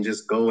and then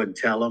just go and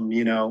tell them,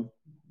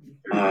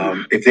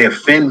 if they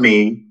offend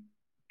me,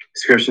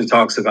 scripture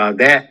talks about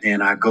that, then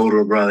I go to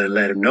a brother and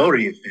let him know that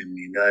he offended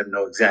me and let him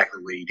know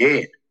exactly what he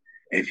did.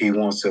 If he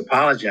wants to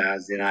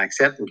apologize, then I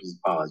accept his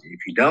apology. If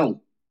he don't,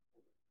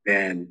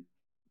 then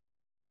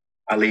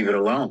I leave it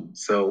alone.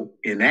 So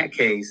in that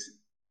case,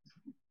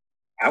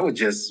 I would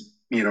just,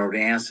 to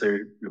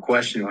answer the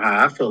question of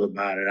how I feel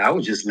about it, I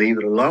would just leave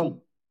it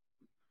alone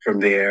from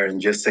there and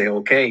just say,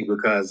 okay,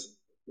 because,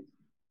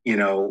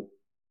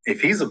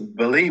 if he's a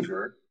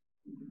believer,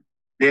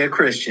 they're a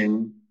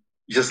Christian,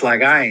 just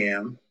like I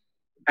am.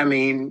 I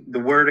mean, the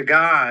word of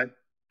God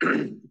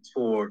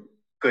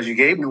because you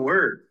gave him the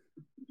word.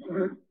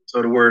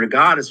 So the word of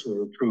God is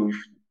for reproof,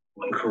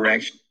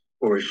 correction,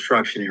 or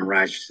instruction in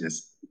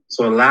righteousness.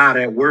 So allow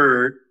that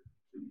word,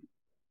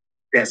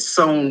 that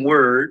sown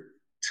word,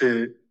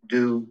 to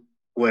do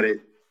what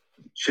it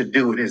should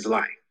do in his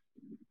life.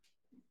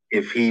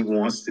 If he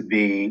wants to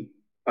be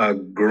a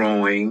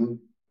growing,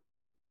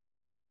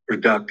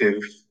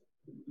 productive,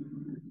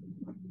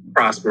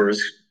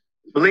 prosperous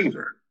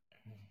believer,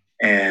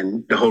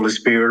 and the Holy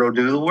Spirit will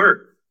do the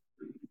work.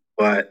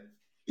 But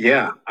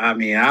yeah,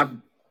 that's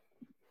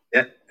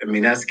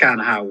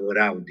kind of what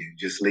I would do.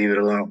 Just leave it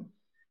alone.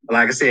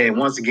 Like I said,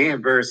 once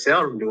again, very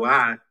seldom do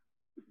I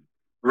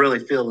really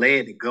feel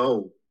led to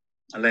go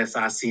unless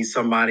I see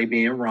somebody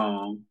being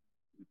wrong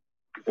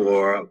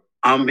or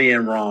I'm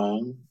being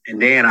wrong.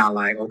 And then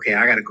I okay,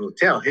 I got to go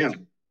tell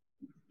him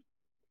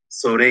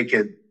so they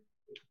could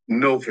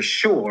know for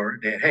sure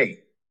that, hey,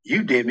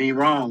 you did me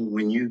wrong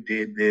when you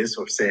did this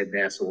or said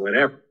that or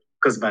whatever.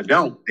 Because if I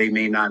don't, they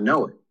may not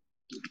know it.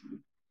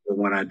 But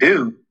when I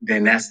do,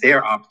 then that's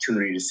their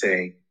opportunity to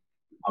say,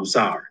 I'm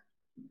sorry.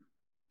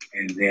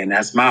 And then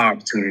that's my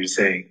opportunity to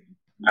say,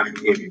 I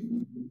forgive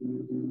you.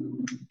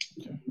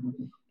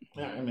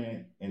 Yeah, I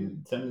mean,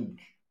 in some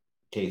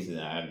cases,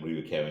 I agree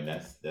with Kevin.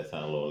 That's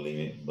how the Lord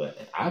leading. But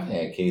I've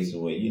had cases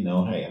where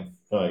hey, I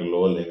feel like the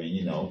Lord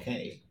living.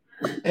 Okay,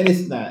 and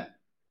it's not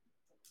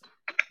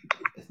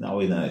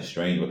always not a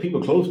stranger, but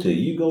people close to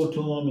you. You go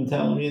to them and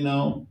tell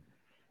them,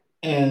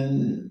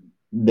 and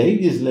they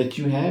just let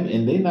you have it,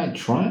 and they're not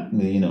trying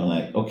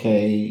to,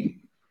 okay,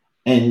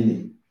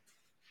 and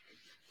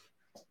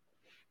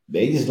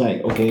they just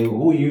okay,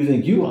 who you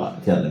think you are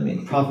telling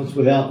me? Prophets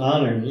without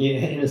honor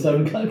in his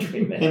own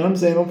country, man. And I'm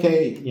saying,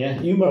 okay,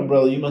 yeah, you, my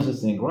brother, you must have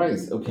seen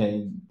Christ.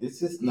 Okay,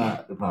 this is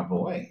not the proper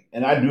way.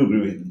 And I do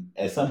agree with you.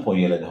 At some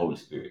point, you let the Holy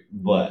Spirit.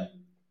 But,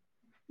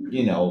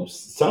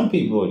 some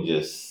people are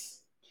just,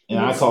 and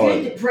it's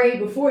good to pray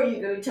before you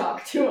go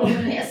talk to them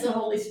and ask the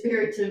Holy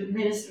Spirit to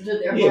minister to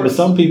their yeah, hearts. but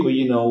some people,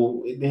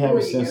 they have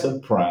a sense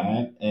of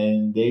pride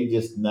and they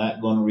just not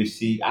going to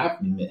receive. I've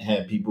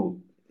had people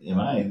in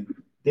mind,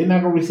 they're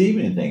not going to receive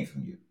anything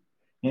from you.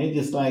 And it's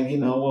just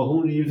well,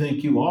 who do you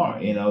think you are?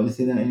 This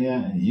is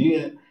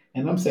yeah.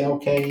 And I'm saying,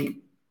 okay,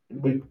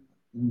 but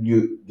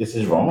this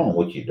is wrong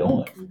what you're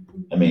doing.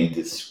 I mean,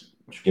 this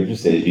scripture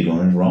says you're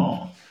doing it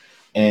wrong.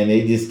 And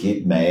they just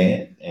get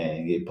mad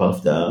and get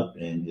puffed up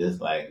and just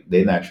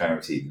they're not trying to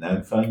receive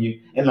nothing from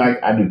you. And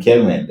I do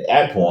Kevin at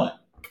that point,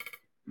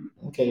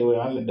 okay, well,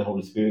 I let the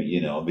Holy Spirit,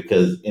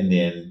 because and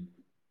then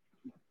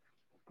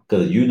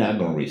Because you're not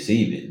going to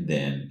receive it,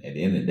 then at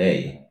the end of the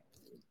day,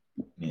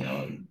 you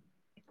know,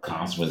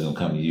 consequences will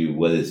come to you,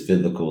 whether it's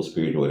physical,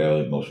 spiritual,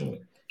 whatever, emotional.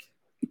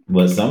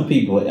 But some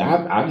people,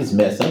 I just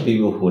met some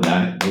people who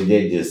not,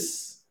 they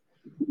just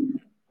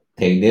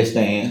take their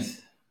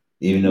stance,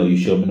 even though you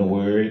show them the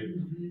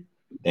word,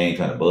 they ain't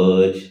trying to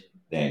budge,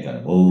 they ain't trying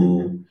to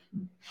move.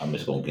 I'm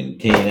just going to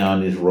continue on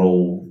this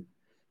road,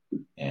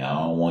 and I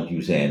don't want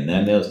you saying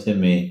nothing else to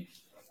me.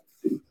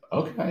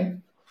 Okay.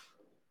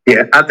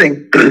 Yeah, I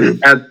think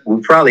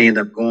we'll probably end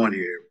up going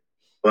here,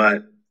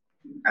 but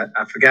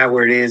I forgot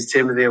where it is,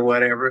 Timothy or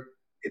whatever.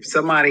 If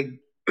somebody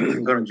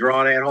going to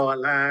draw that hard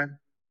line,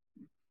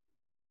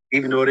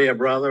 even though they're a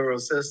brother or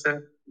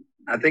sister,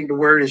 I think the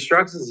word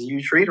instructs us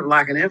you treat them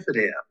like an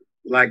infidel,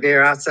 like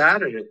they're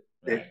outside of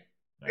the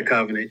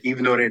covenant,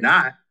 even though they're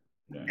not.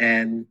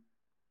 Right.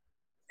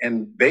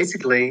 And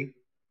basically,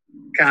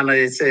 kind of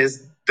it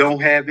says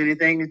don't have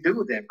anything to do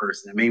with that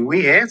person. I mean,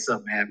 we had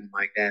something happen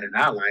like that in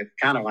our life,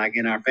 kind of like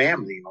in our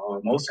family, or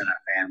almost in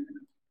our family,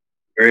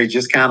 where it's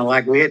just kind of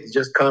like we had to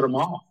just cut them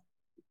off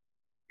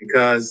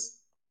because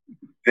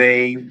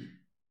because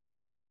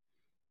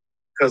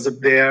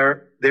of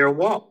their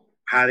walk,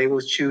 how they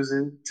was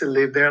choosing to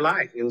live their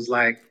life. It was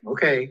like,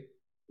 okay,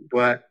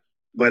 but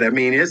I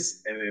mean,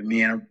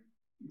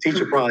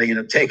 teacher probably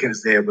ended up taking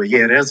us there, but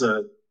yeah, there's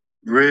a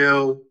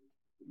real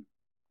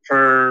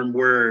firm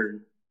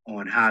word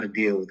on how to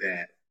deal with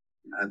that.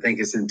 I think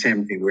it's in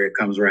Timothy where it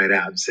comes right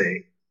out and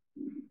say,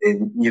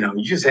 and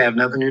you just have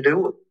nothing to do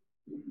with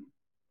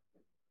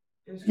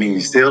it. I mean,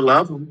 you still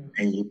love them,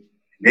 and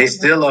they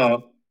still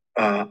are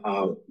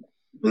a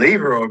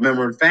believer or a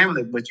member of the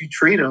family, but you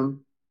treat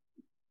them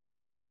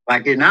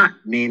like they're not,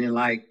 meaning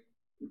like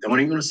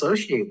don't even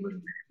associate with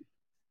them.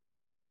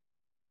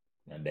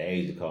 My dad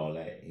used to call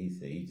that. He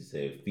just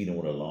said, "Feed them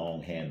with a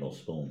long handle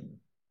spoon."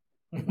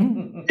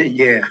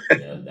 Yeah.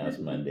 That's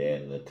my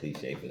dad. A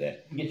cliche for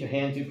that. You get your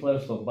hand too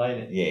close, they'll bite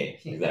it.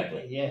 Yeah,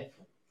 exactly. Yeah.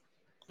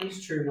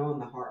 It's true, knowing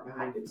the heart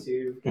behind it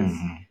too. Because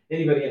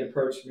anybody had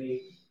approached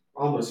me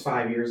almost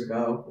 5 years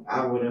ago,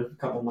 I would have, a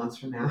couple months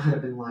from now, I'd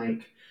have been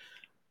like,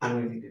 I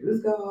don't even do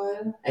with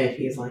God. If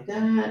he's like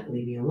that,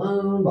 leave me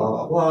alone, blah,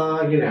 blah,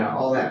 blah,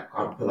 all that.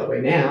 I don't feel that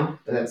way now,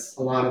 but that's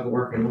a lot of the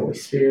work in the Holy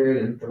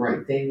Spirit and the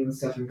right things and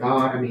stuff in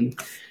God. I mean,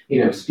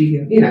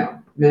 speaking,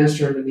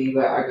 ministering to me,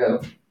 but I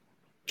go,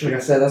 like I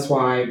said, that's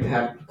why I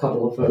have a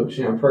couple of folks,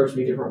 approach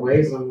me different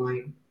ways. I'm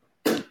like,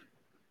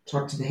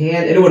 talk to the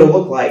hand. And it would have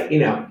looked like,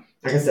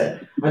 like I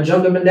said, I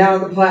jumped up and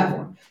down on the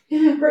platform.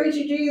 Yeah, praise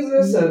you,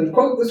 Jesus, and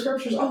quote the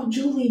scriptures. Oh,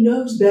 Julie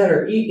knows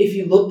better. If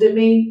you looked at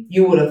me,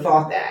 you would have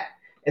thought that.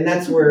 And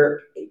that's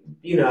where,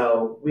 we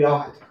all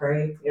have to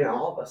pray.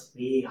 All of us,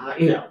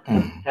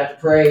 have to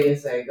pray and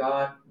say,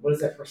 God, what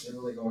is that person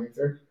really going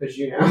through? Because,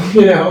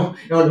 want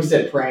to be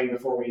said praying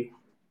before we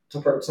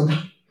approach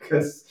somebody.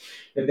 Because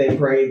if they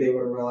prayed, they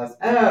would have realized,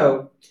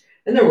 oh.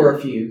 And there were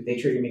a few. They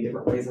treated me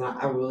different ways. And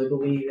I really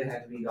believe it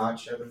had to be God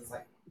showed them. It's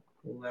like,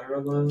 let her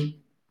alone.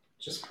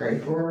 Just pray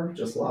for her.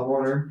 Just love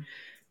on her.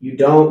 You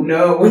don't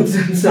know what's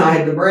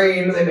inside the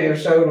brain. They may have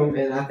showed them.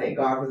 And I thank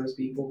God for those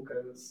people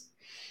because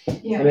I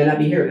may not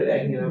be here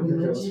today. If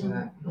it was for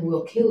that.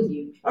 Will kill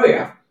you. Oh,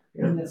 yeah.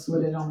 And that's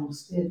what it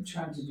almost did,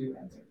 tried to do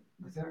right there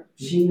with her.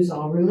 She was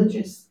all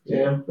religious.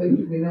 Yeah. But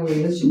we know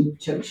religion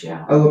chokes you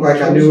out. I look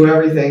like I knew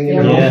everything,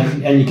 Yeah,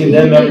 and you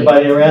condemn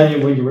everybody around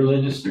you when you're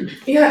religious.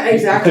 Yeah,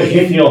 exactly. Because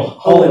you feel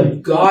holy.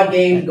 God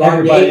gave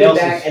Everybody it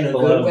back in a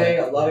below good way,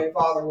 that. a loving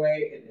father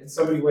way, in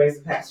so many ways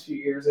the past few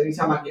years.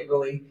 Anytime I get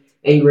really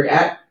angry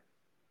at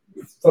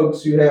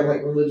folks who have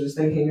like religious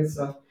thinking and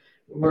stuff,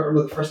 I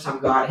remember the first time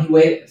he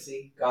waited.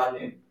 See, God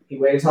knew. He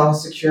waited till I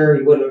was secure.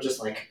 He wouldn't have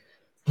just like,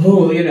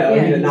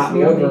 knocked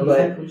me over.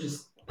 But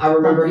I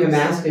remember him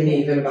asking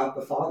me even about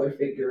the father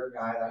figure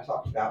guy that I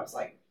talked about. I was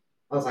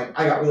like,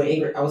 I got really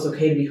angry. I was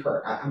okay to be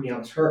hurt. I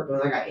was hurt, but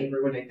then I got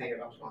angry when they think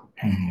about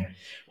it.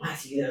 Why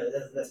is he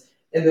this?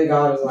 And then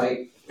God was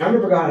like, I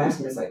remember God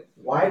asking me, it's like,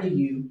 why do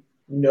you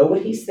know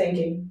what he's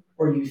thinking,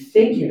 or you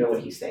think you know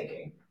what he's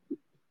thinking?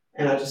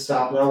 And I just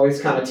stopped, and I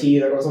always kind of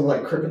teased. I was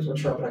like, crickets would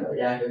chirp, and I go,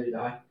 yeah, he'll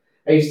die.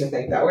 I used to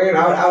think that way, and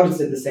I would have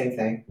said the same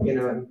thing, in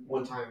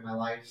one time in my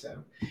life.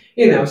 So,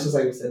 it's just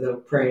like we said, though,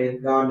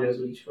 praying. God knows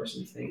what each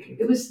person's thinking.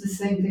 It was the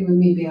same thing with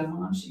me being a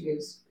mom. She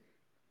goes,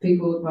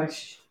 people look like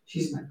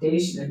she's not dating,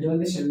 she's not doing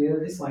this and the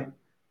other. It's like,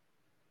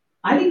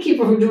 I didn't keep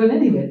her from doing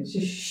any of it.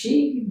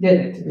 She did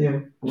it.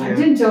 Yeah. I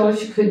didn't tell her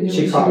she couldn't do it.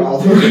 She caught all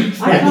the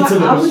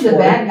I was the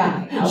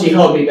bad guy. She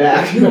held me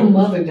back. Your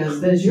mother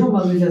does this. Your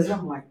mother does that.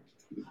 I'm like,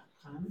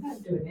 I'm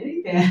not doing any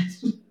of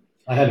that.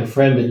 I had a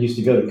friend that used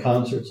to go to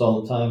concerts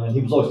all the time, and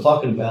he was always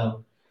talking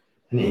about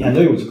them. And I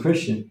knew he was a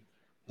Christian.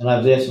 And I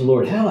was asking the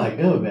Lord, how do I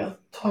go about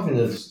talking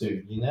to this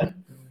dude,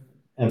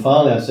 And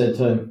finally I said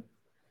to him,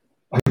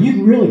 are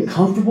you really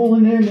comfortable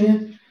in there,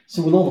 man?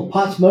 So with all the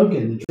pot smoking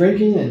and the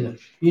drinking and,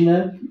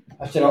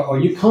 I said, are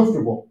you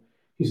comfortable?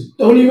 He said,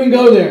 don't even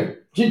go there.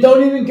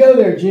 Don't even go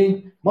there,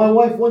 Gene. My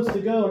wife wants to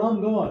go and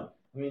I'm going.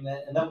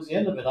 And that was the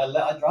end of it.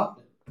 I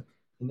dropped it,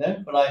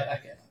 but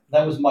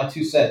that was my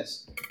 2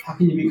 cents. How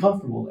can you be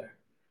comfortable there?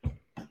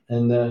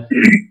 And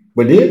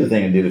But the other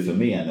thing that did it for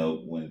me, I know,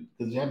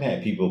 because I've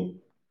had people,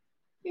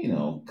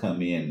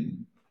 come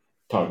in,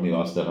 talk to me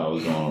about stuff I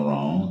was doing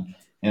wrong,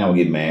 and I would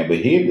get mad. But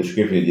here, the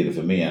scripture did it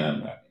for me,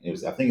 and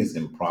I think it's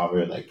in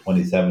Proverbs like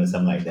 27 or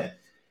something like that.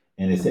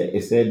 And it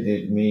said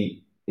to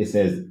me, it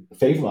says,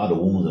 "Faithful are the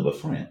wounds of a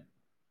friend."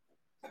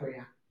 Oh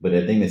yeah. But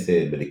the thing that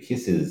said, "But the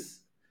kisses,"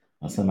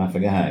 or something, I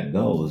forgot how it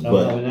goes. of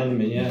But an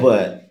enemy, yeah.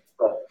 but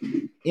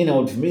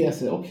to me, I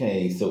said,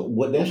 okay. So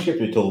what that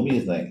scripture told me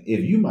is like, if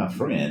you my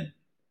friend,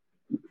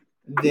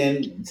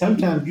 then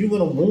sometimes you're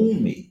gonna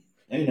wound me.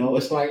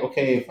 It's like,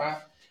 okay, if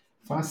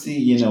I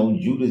see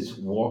Judas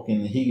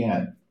walking and he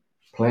got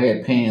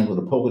plaid pants with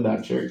a polka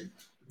dot shirt,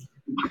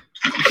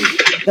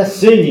 That's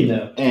sin, you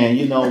know. and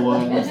you know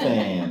what I'm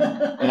saying,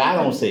 and I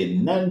don't say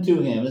nothing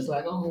to him. It's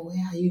like, oh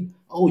yeah, you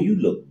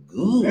look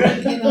good.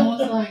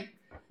 It's like,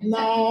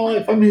 no,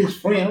 if I'm his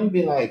friend, I'm gonna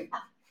be like,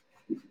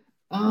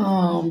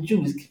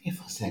 Judas, come here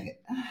for a second.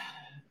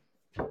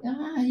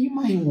 You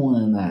might want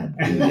to not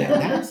do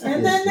that.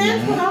 And then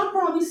that's what I'll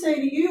probably say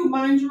to you: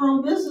 mind your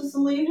own business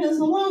and leave his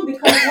alone.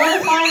 Because what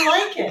if I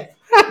like it?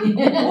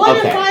 What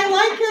if I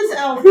like his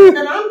outfit?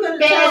 Then I'm going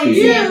to tell you,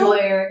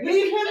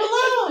 leave him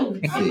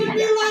alone. I'm going to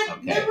be like,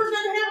 Okay. then we're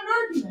going to have an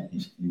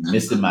argument. You're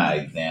missing my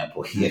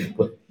example here.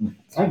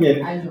 I get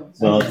it. I know.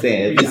 Well, I'm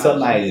saying, if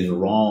somebody is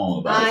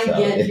wrong about I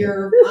something, get it,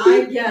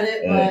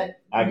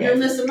 but I got you're you.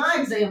 missing my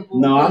example.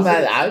 No, I'm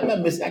not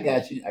missing. I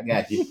got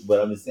you.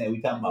 But I'm just saying,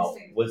 we talking about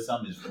when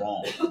something is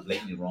wrong,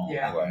 blatantly wrong.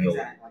 Yeah,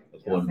 exactly.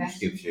 According to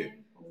scripture,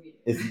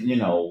 it's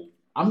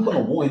I'm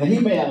gonna warn him. He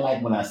may not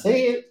like when I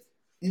say it.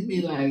 He'd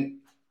be like,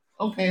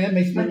 okay, that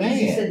makes me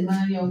mad.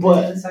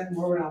 But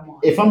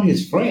if I'm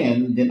his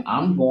friend, then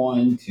I'm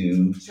going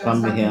to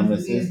come to him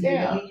and say,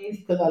 yeah,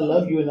 because I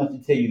love you enough to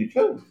tell you the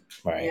truth.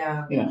 Right.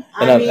 Yeah. And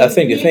I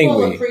think the thing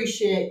people we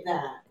appreciate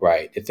that.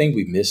 right, the thing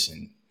we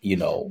missing, in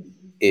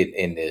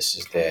this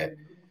is that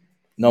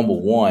number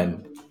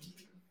one,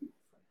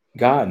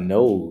 God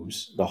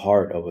knows the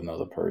heart of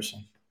another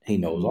person. He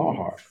knows our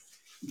heart,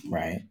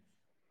 right?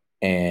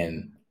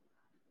 And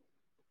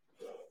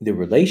the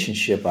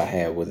relationship I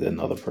have with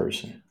another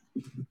person,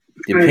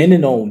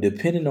 depending on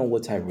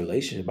what type of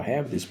relationship I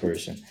have with this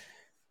person,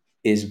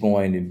 is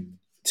going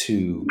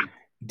to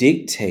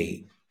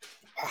dictate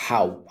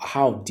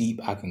how deep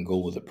I can go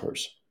with a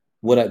person.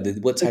 What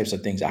types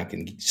of things I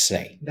can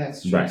say.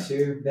 That's true Right.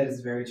 too. That is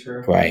very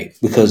true. Right.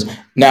 Because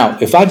now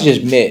if I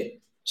just met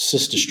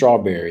Sister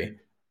Strawberry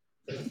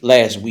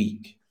last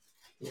week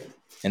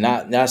and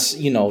that's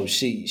she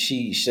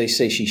they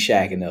say she's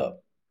shacking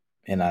up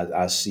and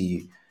I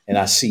see I'm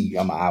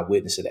an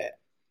eyewitness of that.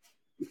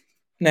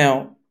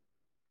 Now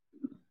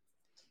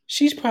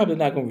she's probably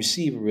not going to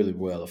receive it really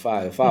well if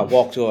I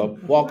walk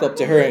up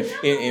to her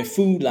in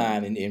Food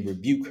Line and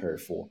rebuke her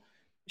for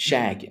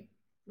shagging.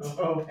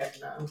 Oh heck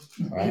no.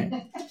 Right?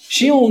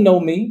 She don't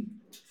know me.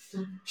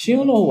 She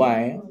don't know who I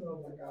am.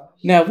 Oh my gosh.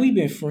 Now we've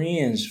been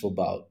friends for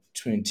about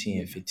 10,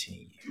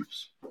 15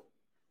 years.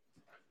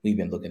 We've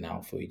been looking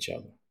out for each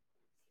other.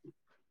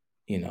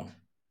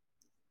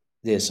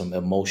 There's some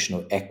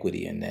emotional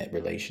equity in that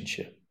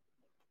relationship.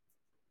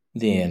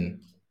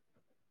 Then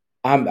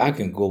I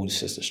can go to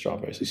Sister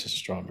Strawberry. Say, Sister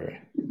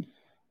Strawberry,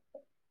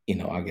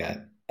 I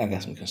got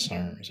some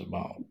concerns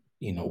about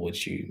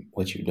what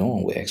you're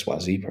doing with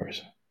XYZ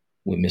person,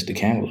 with Mr.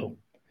 Cantaloupe.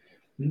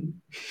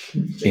 And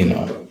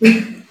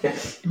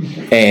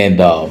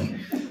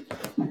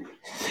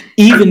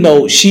even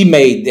though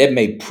that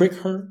may prick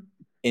her,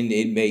 and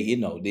it may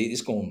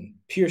it's going to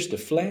pierce the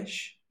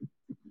flesh,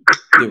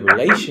 the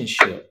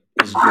relationship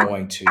is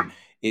going to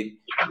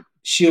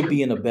she'll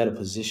be in a better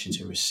position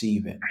to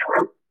receive it,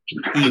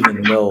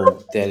 even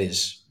though that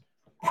is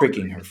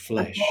pricking her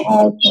flesh.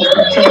 Right?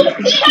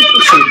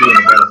 She'll be in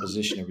a better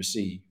position to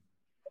receive.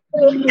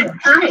 But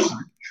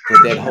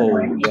that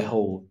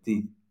whole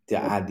the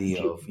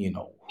idea of who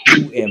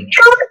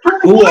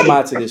am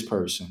I to this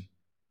person,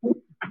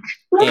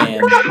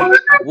 and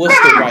what's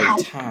the right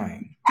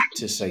time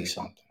to say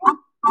something?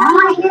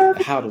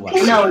 How do I say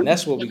it? And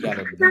that's what we got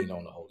to lean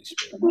on the Holy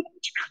Spirit.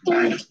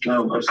 You didn't bring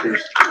up the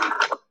scripture.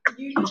 Can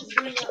you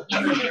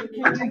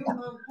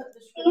put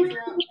the scripture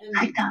up and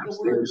the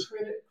word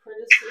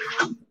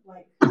criticism,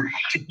 like the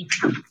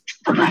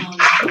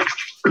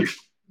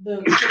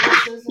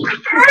criticism?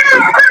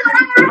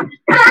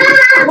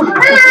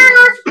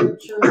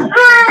 Scripture.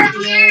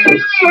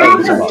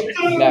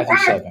 Matthew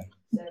 7.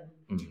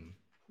 Mm-hmm.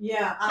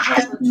 Yeah, I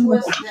have a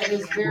twist that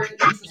is very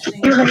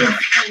interesting.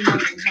 This came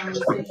up in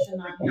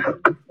conversation. I had a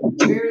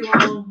very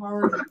long,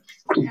 hard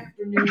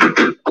afternoon,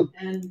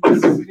 and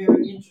this is a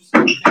very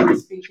interesting thing.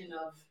 Speaking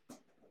of,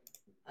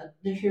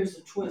 here's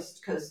a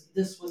twist, because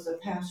this was a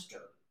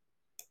pastor.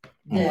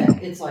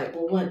 That it's like,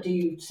 well, what do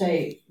you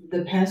say?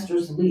 The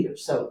pastor's the leader.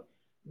 So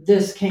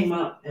this came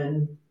up,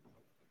 and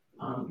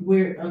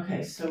where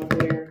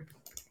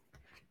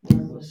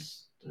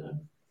was the...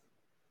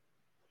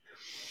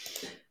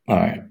 All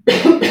right.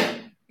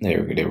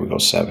 There we go.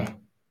 7.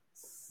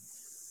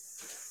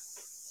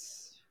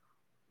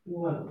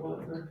 What?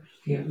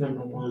 Yeah,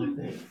 number 1, I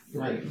think.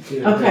 Right.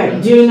 Okay,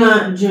 do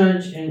not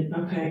judge and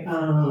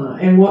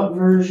and what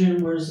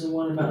version was the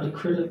one about the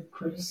critic?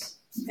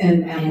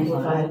 And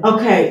amplified.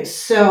 Okay,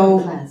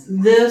 so Classic.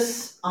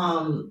 this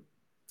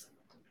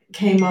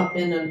came up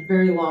in a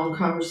very long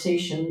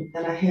conversation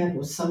that I had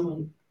with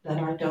someone that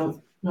I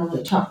don't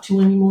normally talk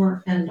to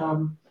anymore,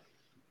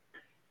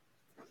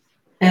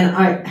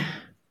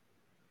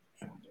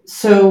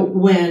 so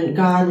when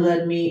God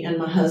led me and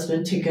my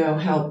husband to go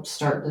help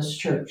start this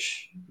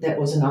church that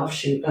was an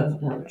offshoot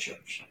of another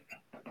church.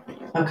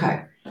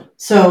 Okay,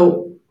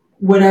 so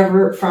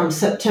whatever from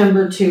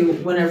September to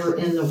whenever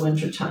in the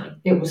wintertime,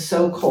 it was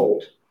so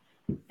cold,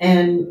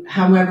 and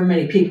however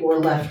many people were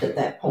left at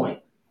that point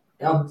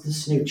of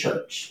this new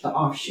church, the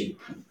offshoot,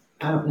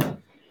 I don't know.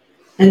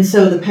 And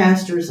so the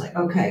pastor is like,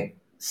 okay,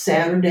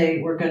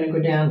 Saturday we're going to go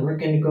down, we're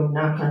going to go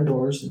knock on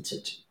doors and to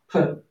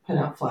put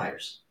out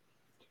flyers.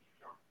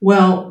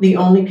 Well, the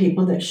only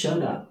people that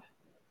showed up,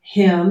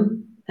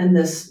 him and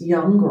this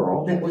young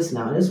girl that was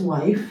not his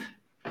wife.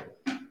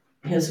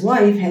 His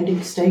wife had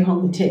to stay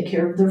home and take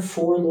care of their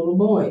 4 little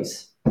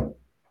boys.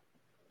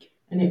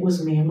 And it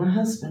was me and my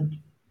husband.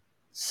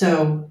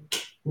 So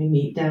we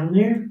meet down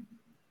there.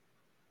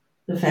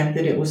 The fact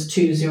that it was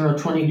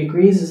 20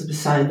 degrees is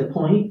beside the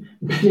point.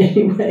 But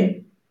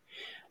anyway,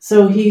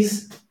 so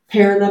he's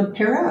pair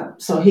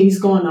up. So he's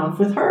going off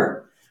with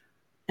her.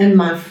 And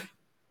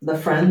the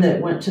friend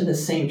that went to the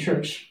same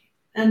church,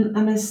 and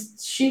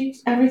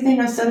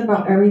everything I said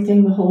about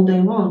everything the whole day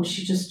long,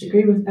 she just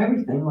agreed with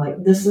everything.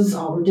 Like, this is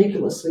all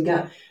ridiculous. We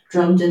got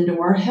drummed into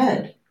our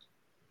head.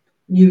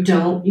 You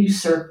don't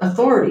usurp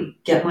authority.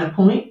 Get my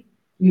point?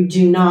 You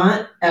do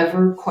not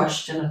ever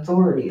question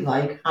authority.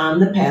 Like, I'm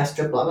the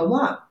pastor, blah, blah,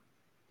 blah.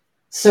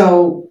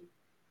 So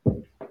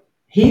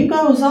he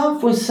goes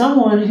off with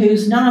someone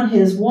who's not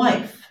his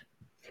wife.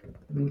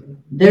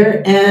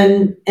 There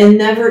and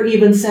never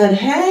even said,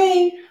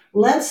 hey,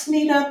 let's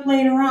meet up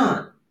later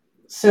on.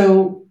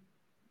 So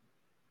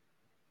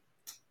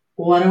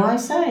what do I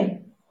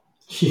say?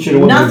 She should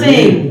have went with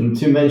you, and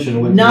 2 men should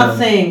have went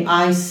Nothing. together.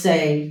 I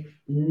say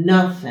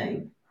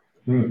nothing.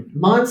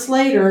 Months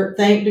later,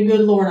 thank the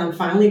good Lord, I'm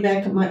finally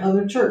back at my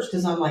other church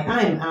because I'm like,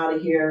 I am out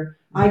of here.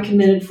 I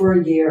committed for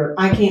a year.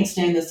 I can't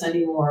stand this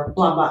anymore.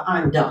 Blah, blah.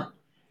 I'm done.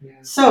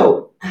 Yeah.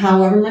 So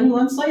however many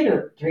months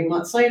later, 3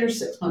 months later,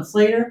 6 months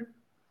later,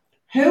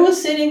 who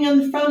was sitting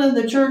in front of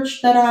the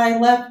church that I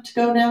left to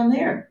go down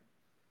there?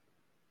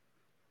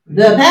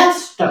 The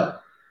pastor.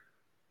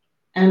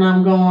 And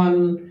I'm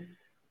going,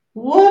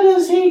 what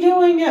is he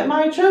doing at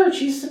my church?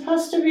 He's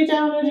supposed to be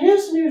down at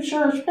his new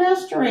church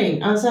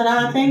pastoring. I said,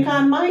 I think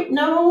I might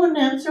know and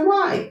answer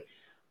why.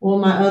 Well,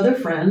 my other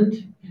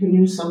friend who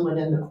knew someone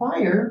in the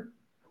choir,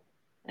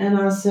 and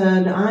I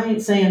said, I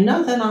ain't saying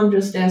nothing. I'm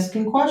just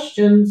asking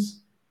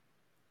questions.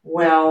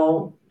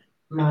 Well,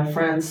 my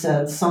friend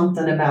said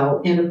something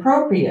about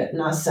inappropriate.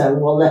 And I said,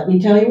 well, let me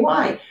tell you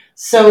why.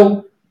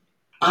 So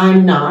I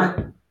am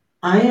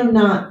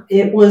not,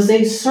 it was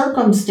a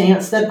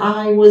circumstance that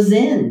I was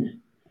in.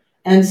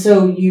 And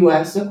so you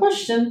asked the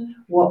question,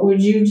 what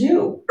would you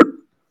do?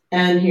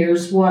 And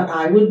here's what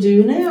I would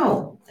do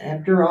now.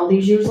 After all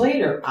these years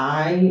later,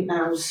 I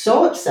was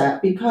so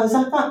upset because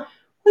I thought,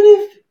 what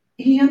if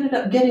he ended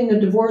up getting a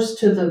divorce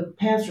to the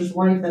pastor's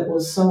wife that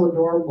was so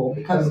adorable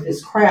because of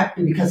his crap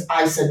and because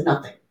I said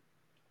nothing?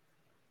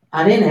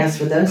 I didn't ask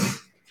for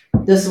this.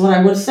 This is what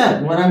I would have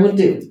said, what I would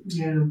do.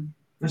 Yeah,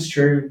 that's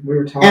true. We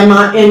were talking.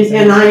 I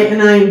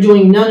am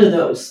doing none of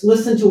those.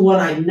 Listen to what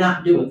I'm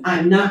not doing.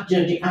 I'm not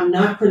judging. I'm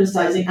not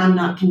criticizing. I'm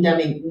not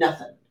condemning.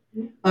 Nothing.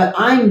 But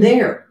I'm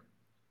there,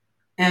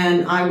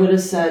 and I would have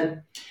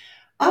said,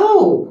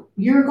 "Oh,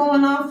 you're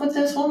going off with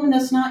this woman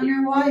that's not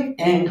your wife,"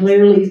 and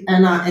clearly,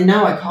 and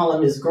now I call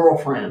him his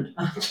girlfriend.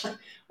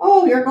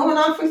 Oh, you're going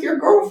off with your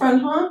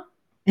girlfriend, huh?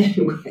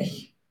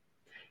 Anyway.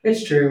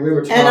 It's true. We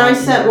were talking. And I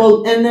said,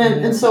 well,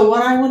 and so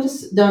what I would have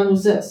done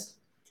was this.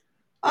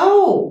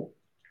 Oh,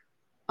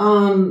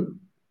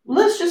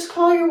 let's just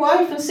call your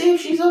wife and see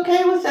if she's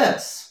okay with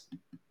this.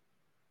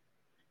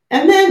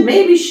 And then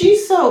maybe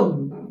she's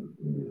so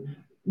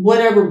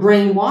whatever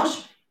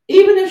brainwashed,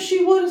 even if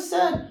she would have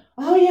said,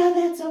 oh yeah,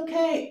 that's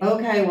okay.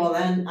 Okay, well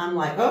then I'm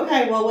like,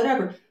 okay, well,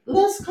 whatever.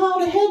 Let's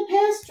call the head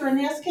pastor and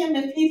ask him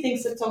if he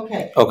thinks it's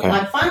okay. Okay.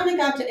 I finally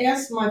got to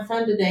ask my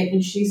friend today,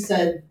 and she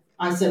said,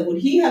 I said, would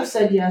he have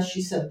said yes?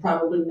 She said,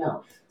 probably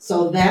no.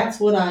 So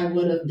that's what I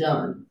would have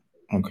done.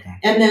 Okay.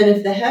 And then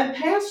if the head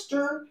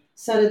pastor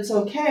said it's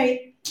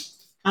okay,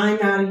 I'm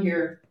out of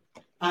here.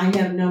 I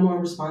have no more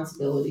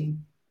responsibility.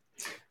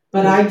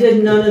 But I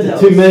did none of those.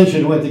 The 2 men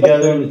should have went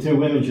together, and the 2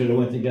 women should have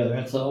went together.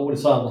 That's all. Would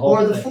have solved the whole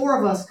thing. Or the thing. 4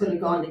 of us could have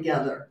gone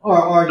together.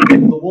 Or the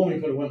woman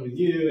could have went with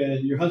you,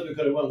 and your husband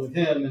could have went with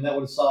him, and that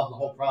would have solved the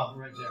whole problem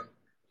right there.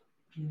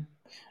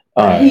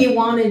 He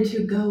wanted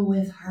to go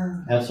with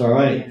her. That's all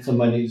right. Yeah.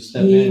 Somebody needs to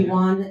step in.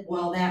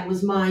 Well, that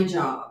was my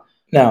job.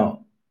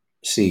 Now,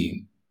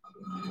 see,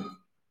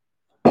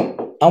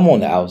 I'm on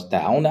the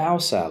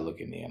outside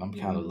looking in. I'm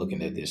kind of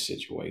looking at this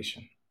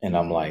situation, and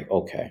I'm like,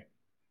 okay.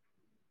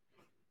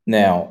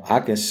 Now,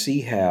 I can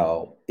see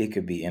how it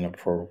could be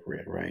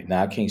inappropriate, right?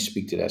 Now I can't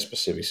speak to that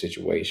specific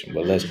situation,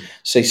 but let's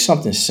say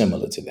something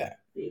similar to that,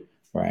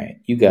 right?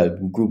 You got a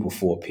group of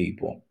 4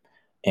 people,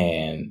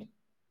 and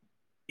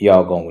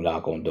y'all gonna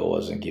knock on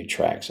doors and give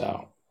tracts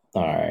out.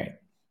 All right,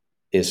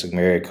 it's a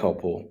married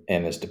couple,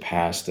 and it's the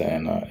pastor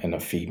and a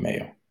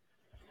female.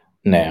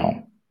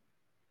 Now,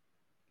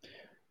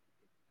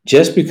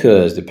 just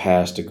because the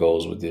pastor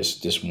goes with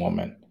this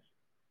woman,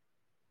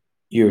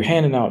 you're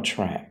handing out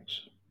tracts.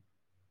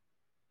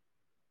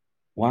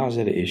 Why is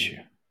that an issue?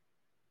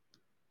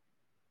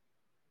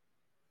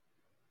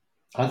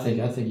 I think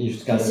you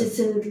just Because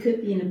gotta it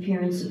could be an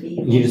appearance of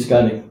evil.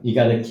 you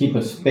gotta keep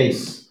a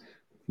space.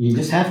 You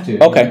just have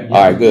to. Okay, all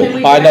right, good. Can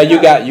we All right, now back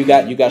you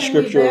got Can we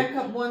scripture. back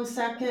up 1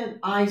 second?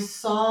 I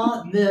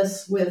saw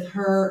this with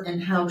her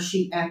and how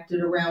she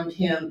acted around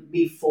him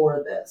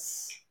before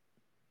this.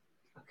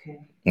 Okay.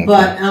 Okay.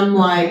 But I'm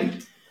like,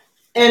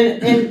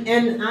 and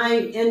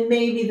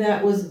maybe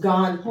that was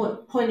God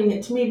pointing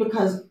it to me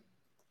because,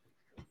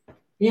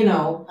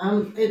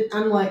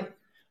 I'm like,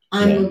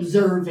 I'm Yeah.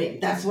 observing.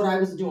 That's what I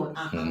was doing.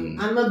 Mhm.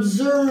 I'm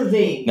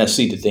observing. Now,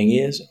 see, the thing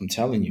is, I'm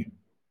telling you,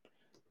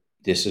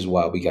 this is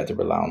why we got to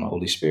rely on the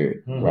Holy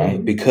Spirit, Mhm.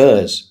 right?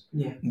 Because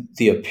Yeah.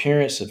 the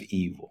appearance of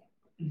evil,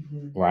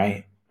 Mm-hmm.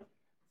 right?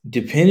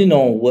 Depending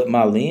on what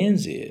my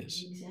lens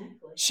is,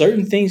 Exactly.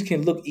 certain things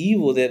can look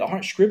evil that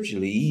aren't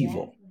scripturally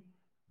evil,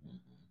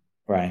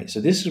 right?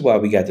 So this is why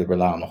we got to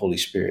rely on the Holy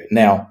Spirit.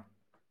 Now,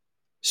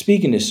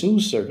 speaking to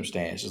Sue's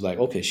circumstances, like,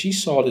 okay, she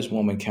saw this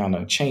woman kind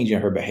of changing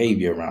her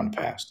behavior around the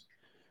pastor.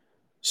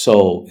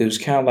 So it was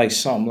kind of like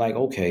something like,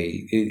 okay,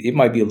 it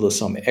might be a little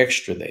something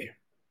extra there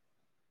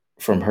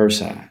from her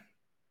side,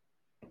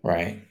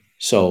 right?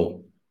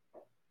 So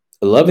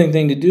a loving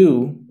thing to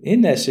do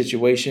in that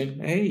situation,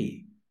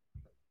 hey,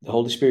 the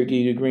Holy Spirit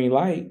give you the green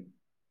light,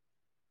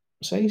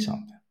 say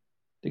something.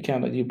 To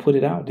kind of you put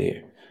it out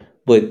there.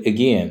 But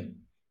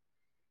again,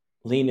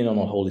 leaning on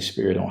the Holy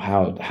Spirit on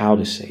how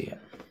to say it,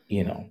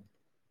 you know.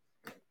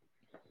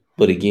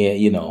 But again,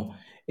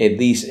 at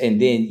least,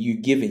 and then you're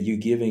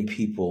giving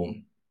people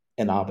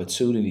an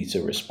opportunity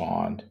to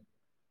respond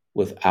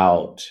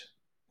without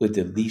with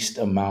the least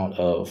amount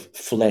of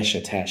flesh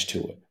attached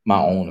to it.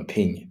 My own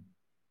opinion,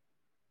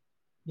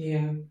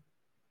 Yeah.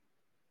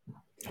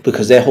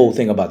 because that whole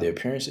thing about the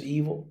appearance of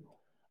evil,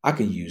 I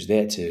can use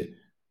that to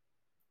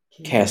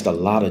cast a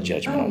lot of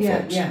judgment on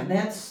folks. Yeah,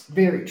 that's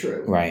very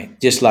true. Right.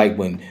 Just like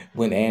when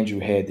Andrew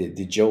had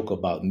the joke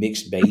about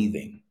mixed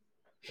bathing.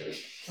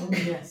 Oh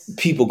yes.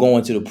 People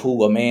going to the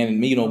pool, men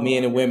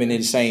and women in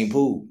the same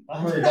pool. I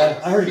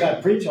heard a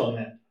guy preach on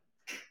that.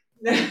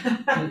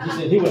 He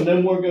said he would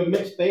no more go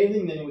mixed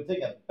bathing than he would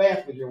take a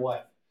bath with your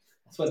wife.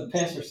 That's what the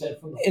pastor said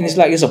from the And it's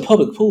like it's a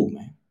public pool,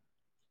 man.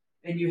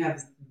 And you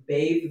have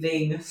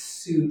bathing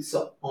suits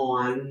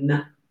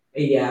on.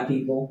 Yeah,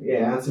 people.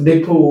 Yeah, it's a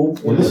big pool.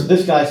 Well,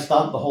 this guy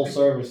stopped the whole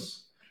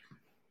service,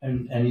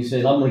 and he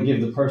said, "I'm going to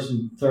give the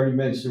person 30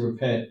 minutes to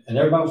repent." And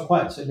everybody was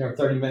quiet, sitting there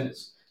 30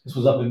 minutes. This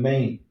was up in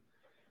Maine.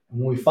 And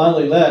when we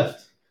finally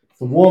left,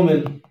 the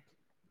woman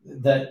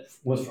that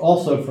was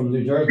also from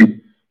New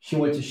Jersey, she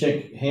went to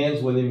shake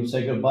hands with him and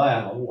say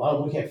goodbye.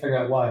 We can't figure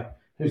out why.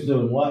 Who's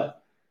doing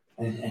what?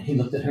 And he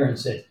looked at her and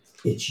said,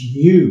 "It's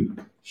you."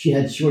 She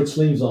had short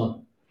sleeves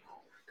on.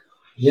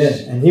 Yeah,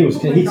 and he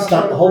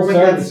stopped the whole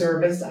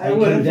service. I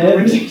would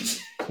have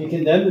He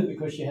condemned it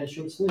because she had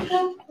short sleeves.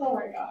 Oh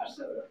my gosh.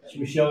 She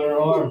was showing her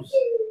arms.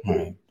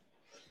 Right.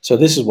 So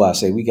this is why I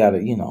say we gotta,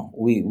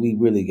 we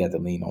really got to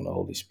lean on the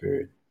Holy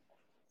Spirit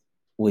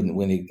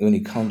when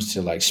it comes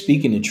to like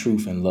speaking the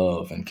truth in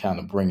love and kind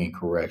of bringing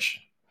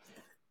correction.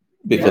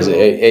 Because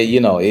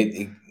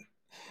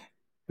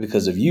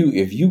because if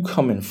you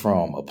coming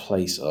from a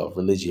place of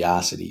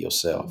religiosity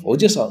yourself, or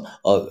just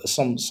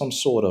some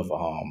sort of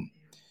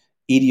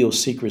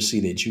idiosyncrasy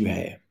that you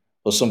have,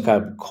 or some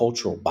kind of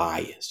cultural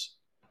bias,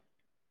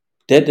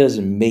 that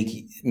doesn't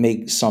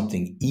make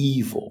something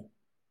evil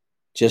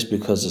just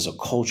because it's a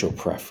cultural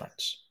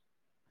preference.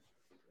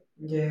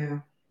 Yeah.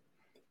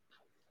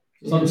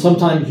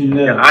 Sometimes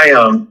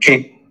I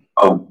can't.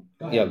 Oh,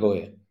 Yeah, go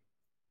ahead.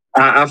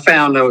 I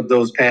found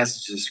those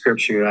passages of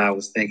scripture I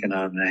was thinking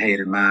of, and I had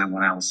in mind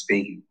when I was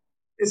speaking.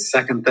 It's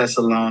 2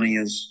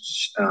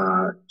 Thessalonians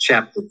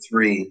chapter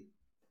 3,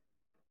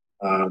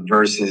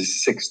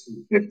 verses 6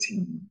 through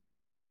 15.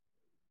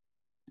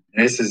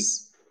 And this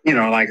is,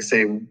 like I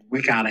say,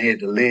 we kind of had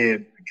to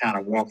live and kind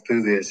of walk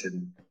through this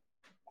and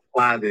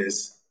apply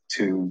this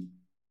to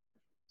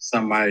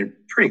somebody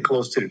pretty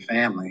close to the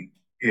family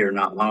here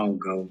not long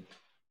ago.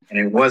 And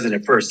it wasn't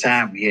the first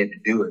time we had to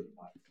do it.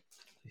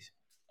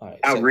 All right,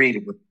 I'll read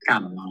it, but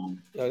kind of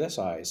long. Oh, that's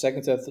all right.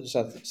 Second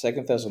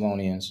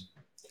Thessalonians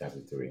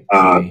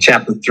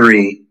chapter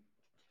 3,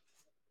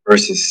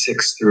 verses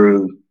 6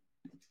 through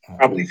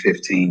probably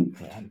 15.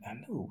 Yeah, I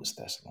knew it was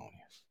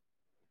Thessalonians.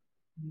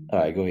 All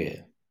right, go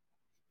ahead.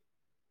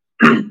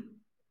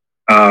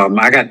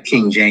 I got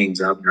King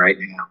James up right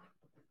now.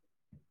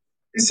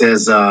 It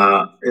says,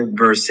 in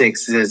verse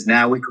 6, it says,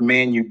 "Now we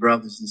command you,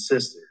 brothers and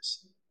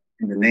sisters,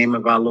 in the name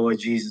of our Lord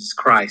Jesus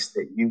Christ,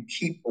 that you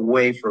keep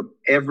away from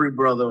every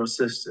brother or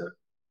sister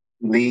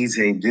who leads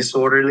a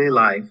disorderly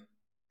life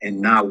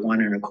and not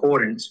one in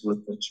accordance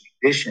with the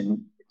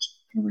tradition that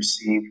you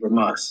received from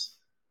us.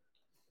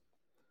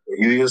 For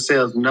you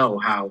yourselves know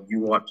how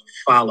you ought to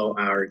follow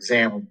our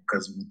example,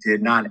 because we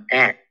did not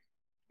act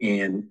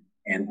in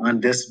an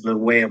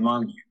undisciplined way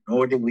among you,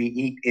 nor did we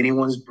eat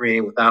anyone's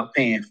bread without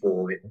paying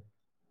for it.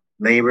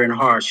 Labor and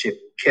hardship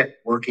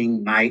kept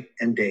working night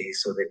and day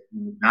so that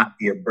we would not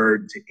be a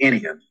burden to any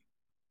of you.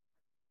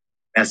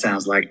 That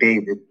sounds like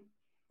David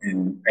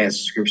in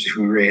passage scriptures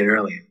we read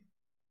earlier.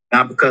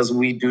 Not because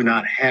we do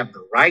not have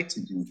the right to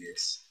do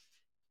this,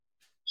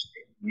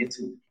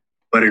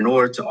 but in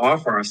order to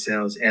offer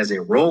ourselves as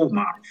a role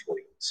model for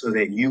you, so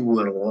that you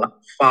will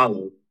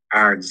follow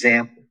our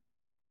example.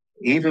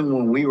 Even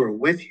when we were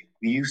with you,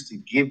 we used to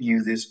give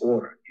you this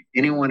order: if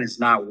anyone is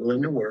not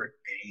willing to work,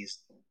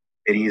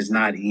 that he is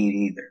not eat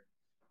either.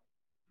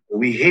 But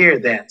we hear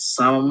that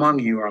some among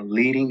you are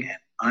leading an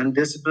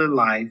undisciplined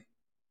life,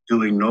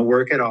 doing no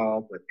work at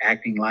all, but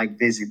acting like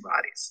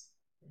busybodies.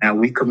 Now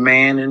we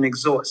command and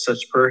exhort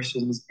such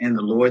persons in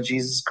the Lord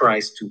Jesus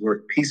Christ to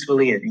work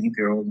peacefully and eat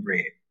their own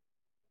bread.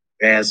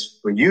 As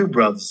for you,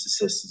 brothers and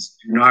sisters,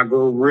 do not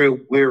grow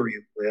weary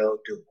of well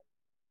doing.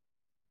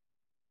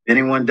 If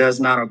anyone does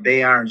not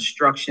obey our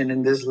instruction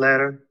in this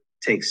letter,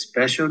 take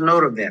special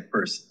note of that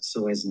person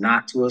so as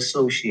not to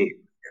associate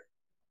with him,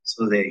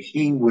 so that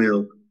he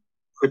will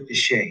put to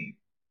shame.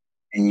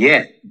 And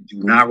yet, do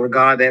not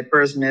regard that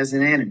person as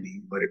an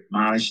enemy, but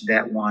admonish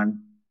that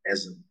one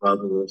as a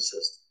brother or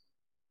sister.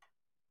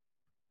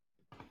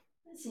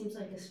 That seems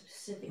like a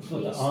specific That's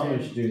what the case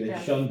Amish do. They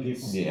that shun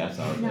people. Yeah, I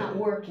saw not that.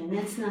 working.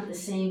 That's not the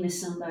same as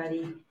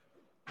somebody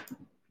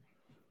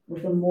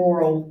with a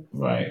moral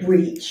Right.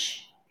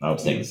 breach. I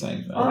was thinking the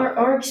same thing.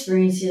 Our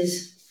experience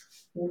is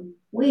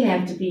we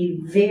have to be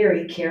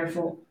very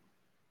careful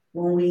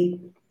when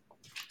we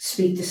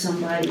speak to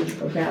somebody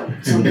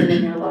about something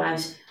in their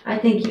lives. I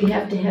think you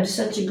have to have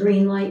such a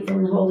green light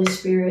from the Holy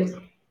Spirit,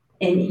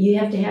 and you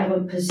have to have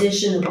a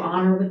position of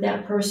honor with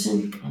that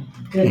person.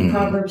 The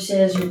proverb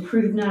says,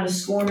 reprove not a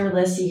scorner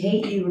lest he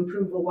hate you,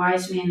 reprove a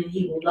wise man and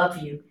he will love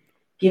you.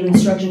 Give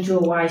instruction to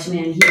a wise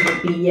man and he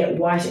will be yet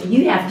wiser.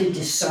 You have to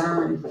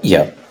discern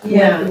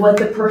what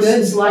the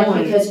person's like,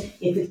 because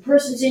if the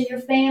person's in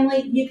your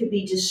family, you could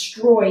be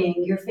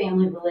destroying your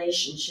family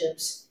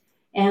relationships.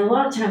 And a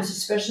lot of times,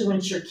 especially when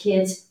it's your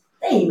kids,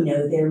 they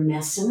know they're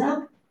messing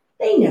up.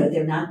 They know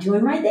they're not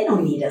doing right. They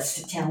don't need us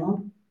to tell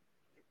them.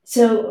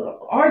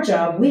 So our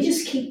job, we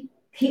just keep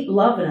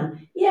loving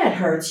them. Yeah, it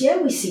hurts. Yeah,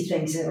 we see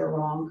things that are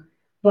wrong.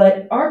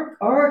 But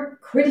our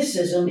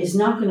criticism is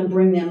not going to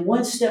bring them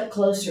one step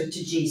closer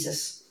to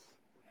Jesus.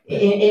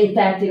 In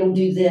fact, it'll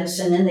do this,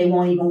 and then they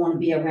won't even want to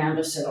be around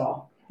us at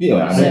all.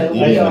 Yeah, So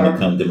when it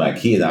comes to my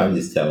kids, I would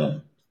just tell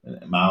them,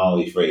 I'm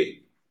always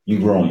afraid, you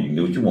grown, you can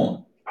do what you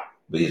want,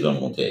 but here's what I'm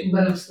going to tell you.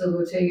 But I'm still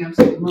going to tell you, I'm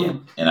still mom. Yeah,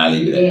 and I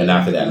leave it at, and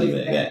after that, I leave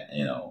it at that,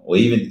 you know. Or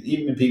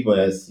even people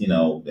that's, you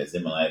know, that's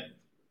in my life,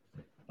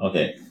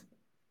 okay,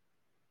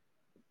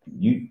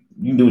 you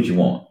can do what you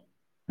want,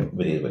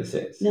 but here's what it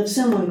says. Now, if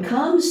someone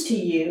comes to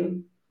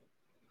you,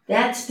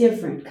 that's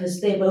different,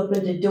 because they've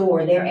opened a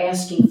door. They're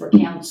asking for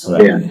counsel.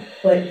 Right. Yeah.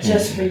 But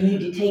just for you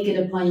to take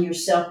it upon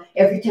yourself,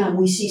 every time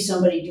we see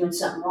somebody doing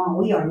something wrong,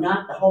 we are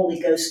not the Holy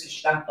Ghost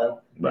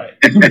Gestapo. Right.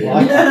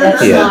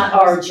 That's not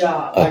our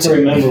job. I can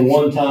remember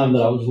one time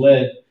that I was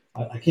led.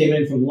 I came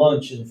in from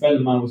lunch and a friend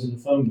of mine was in the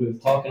phone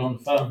booth talking on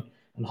the phone.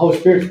 And the Holy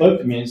Spirit spoke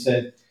to me and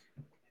said,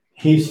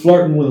 he's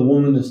flirting with a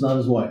woman that's not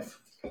his wife.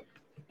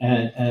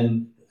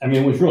 And I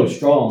mean, it was really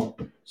strong.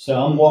 So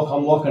I'm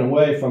walking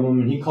away from him,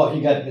 and he got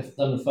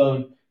on the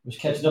phone, was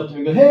catching up to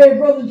me, and go, hey,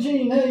 Brother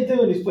Gene, how you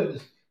doing? He's putting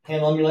his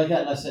hand on me like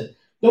that. And I said,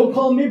 don't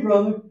call me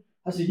brother.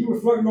 I said, you were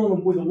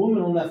flirting with a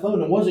woman on that phone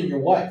that wasn't your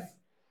wife.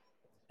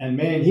 And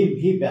man, he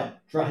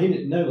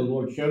didn't know the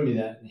Lord showed me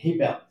that. And he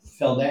about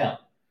fell down.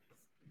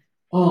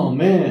 Oh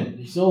man.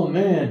 He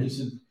said, He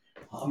said,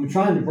 I'm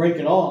trying to break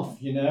it off,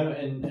 you know,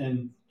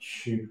 and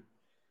shoot.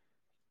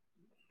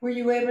 Were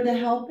you able to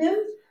help him?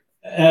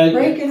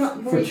 Break it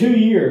up. For 2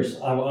 years,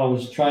 I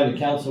was trying to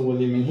counsel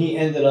with him, and he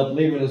ended up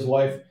leaving his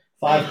wife,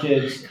 5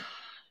 kids,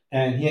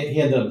 and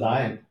he ended up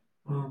dying.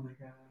 Oh my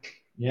God.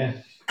 Yeah.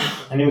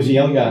 And he was a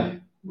young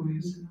guy.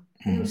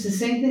 It was the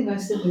same thing I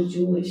said with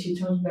Julie. She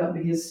talked about,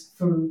 because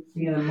from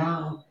being a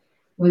mom,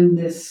 when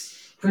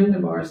this friend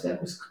of ours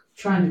that was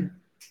trying to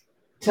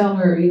tell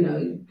her, you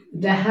know,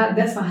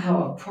 that's not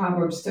how a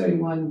Proverbs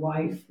 31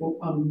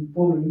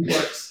 woman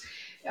works.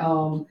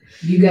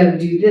 You got to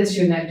do this.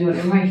 You're not doing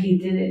it right. He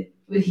did it,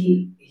 but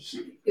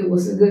it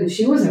wasn't good. If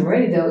she wasn't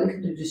ready, though, it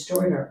could have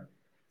destroyed her.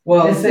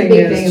 Well, That's the the thing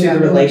big is, thing to about the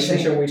what I'm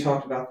relationship, saying. we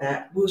talked about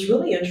that. What was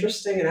really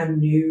interesting, and I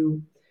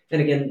knew,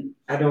 and again,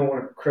 I don't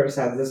want to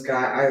criticize this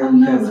guy either, Oh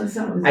no, because that's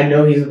not. I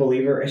know he's a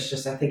believer. It's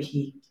just I think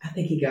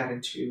he got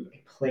into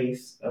a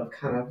place of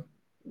kind of,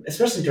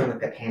 especially during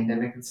like the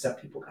pandemic and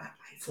stuff, people got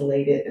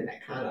isolated, and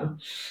that kind of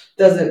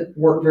doesn't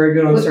work very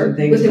good on certain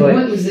things. But the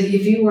point was that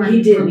if you weren't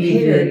he didn't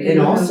prepared, even,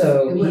 and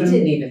also he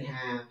didn't even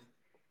have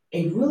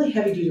a really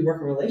heavy duty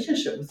working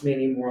relationship with me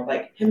anymore.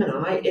 Like him and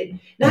I,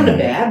 not in a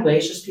bad way.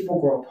 It's just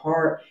people grow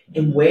apart.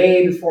 And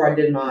way before I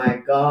did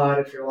my God,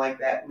 if you're like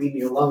that, leave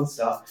me alone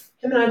stuff.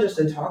 Him and I just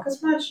didn't talk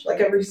as much. Like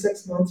every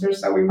 6 months or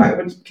so, we might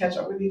would catch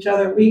up with each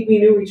other. We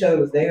knew each other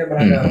was there, but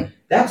I go,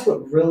 that's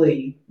what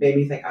really made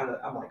me think.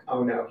 I'm like,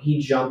 oh no, he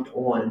jumped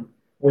on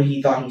what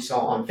he thought he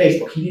saw on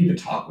Facebook. He didn't even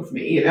talk with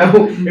me.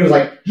 It was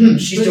like,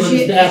 she's But doing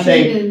this bad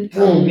thing.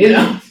 Boom,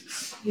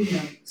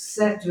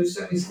 set to a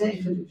certain extent,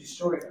 he could have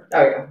destroyed her.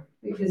 Oh yeah.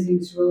 Because he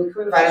was really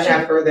critical. If I didn't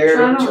have her there,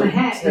 trying on a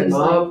hat, said, he was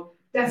Mom, like,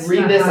 that's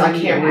read not this. how I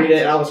you can't act. read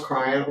it. I was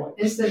crying.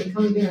 Instead of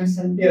coming there and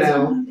saying, what's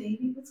going on,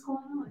 baby? What's going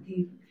on?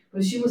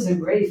 But she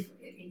wasn't ready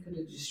for it. He could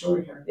have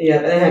destroyed her.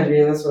 Yeah, that had to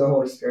be. That's where the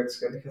Holy Spirit's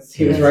good because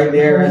he was right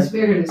there. The Holy And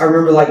Spirit I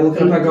remember like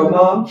looking up. I go,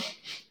 Mom,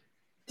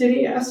 did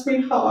he ask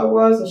me how I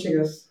was? And she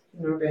goes,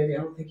 no, baby,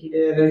 I don't think he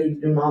did.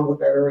 And Mom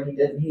looked everywhere he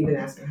didn't. He even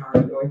asked me how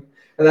I'm doing.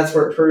 And that's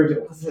where it proved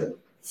it wasn't.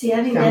 See,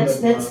 I think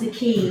that's the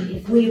key.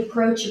 If we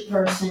approach a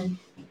person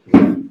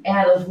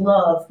out of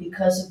love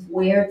because of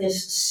where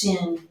this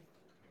sin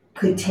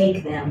could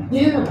take them,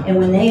 and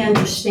when they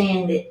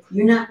understand that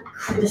you're not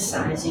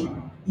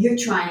criticizing, you're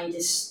trying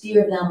to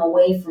steer them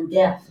away from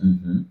death.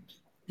 Mm-hmm.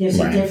 There's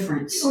Right. a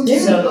difference. Yeah.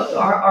 So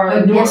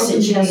our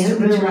message has to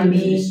really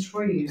be.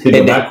 See,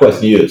 but my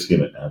question is,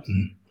 do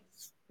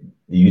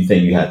you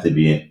think you have to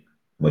be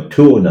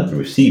mature enough to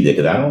receive it?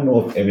 Because I don't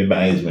know if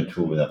everybody is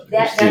mature enough to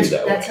receive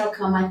that. That's how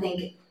come I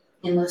think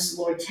unless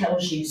the Lord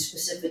tells you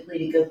specifically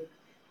to go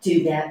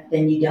do that,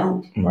 then you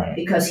don't. Right.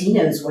 Because He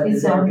knows whether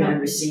they're going to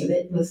receive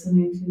it.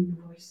 Listening to the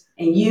voice.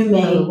 And you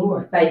may,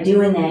 by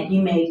doing that,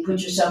 you may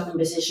put yourself in a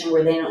position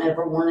where they don't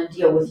ever want to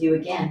deal with you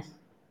again.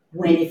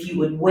 When if you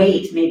would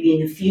wait, maybe in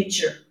the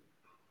future,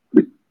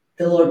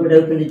 the Lord would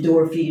open a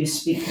door for you to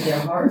speak to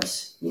their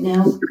hearts,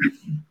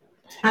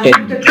 I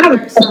have to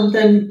correct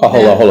something. Oh,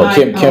 hold on.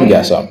 Kim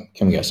got something.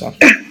 Could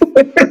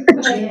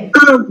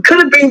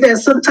it be that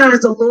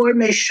sometimes the Lord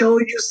may show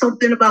you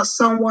something about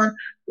someone,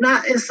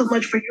 not in so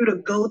much for you to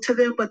go to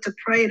them, but to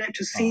pray and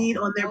intercede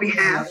on their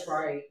behalf? That's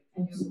right.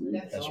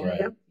 That's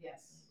right.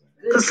 Yes.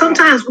 Because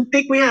sometimes we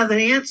think we have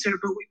the answer,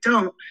 but we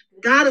don't.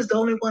 God is the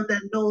only one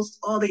that knows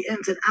all the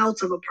ins and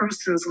outs of a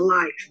person's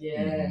life.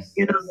 Yes.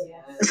 And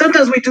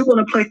sometimes we do want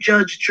to play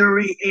judge,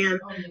 jury,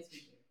 and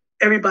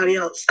everybody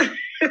else.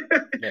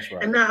 That's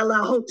right. And not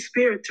allow Holy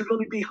Spirit to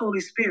really be Holy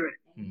Spirit,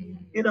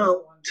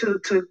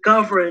 to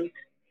govern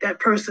that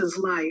person's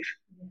life.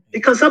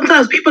 Because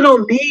sometimes people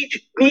don't need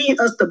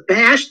us to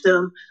bash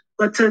them,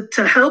 but to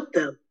help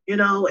them,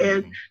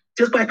 and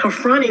just by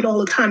confronting all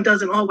the time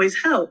doesn't always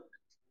help.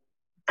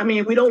 I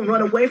mean, we don't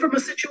run away from a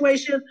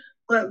situation,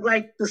 but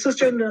like the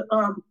sister in the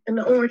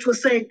orange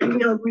was saying,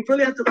 we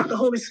really have to let the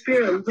Holy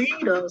Spirit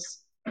lead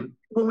us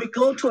when we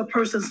go to a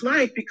person's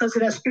life, because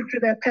of that scripture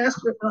that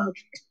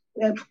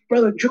that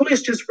Brother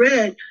Julius just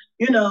read.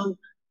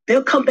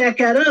 They'll come back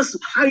at us.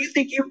 How do you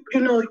think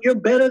you're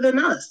better than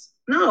us?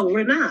 No,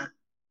 we're not.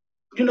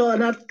 And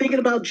I'm thinking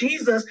about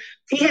Jesus.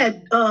 He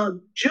had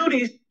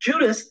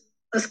Judas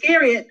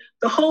Iscariot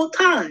the whole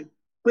time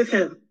with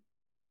him,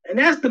 and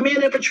that's the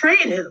man that betrayed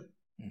him.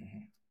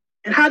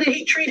 And how did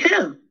he treat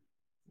him?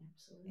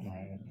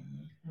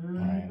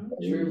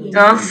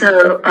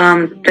 Also,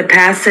 the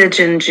passage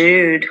in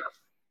Jude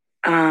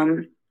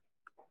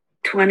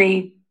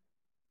 20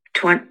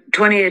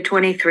 to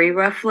 23,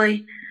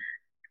 roughly,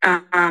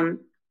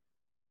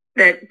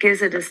 that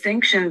gives a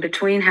distinction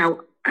between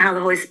how the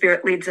Holy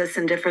Spirit leads us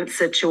in different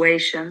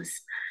situations.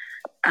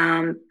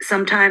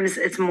 Sometimes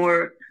it's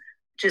more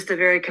just a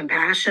very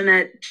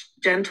compassionate,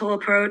 gentle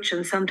approach,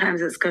 and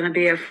sometimes it's going to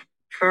be a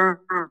firm,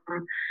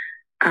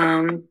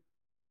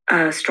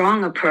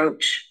 strong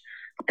approach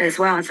as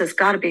well. And so it's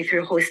got to be through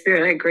the Holy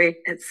Spirit. I agree.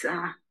 It's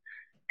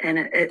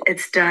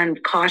done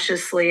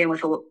cautiously and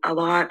with a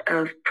lot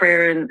of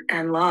prayer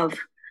and love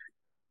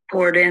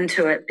poured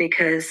into it,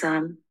 because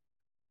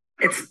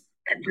it's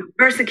the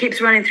verse that keeps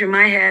running through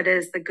my head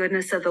is the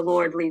goodness of the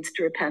Lord leads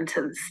to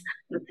repentance.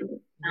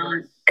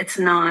 It's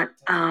not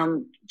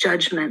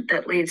judgment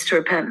that leads to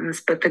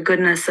repentance, but the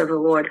goodness of the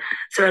Lord.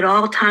 So at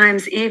all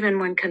times, even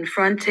when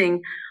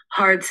confronting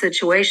hard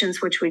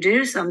situations, which we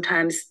do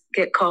sometimes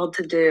get called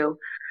to do,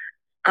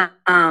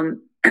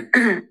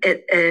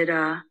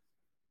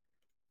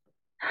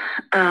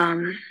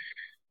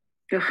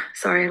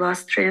 sorry, I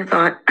lost the train of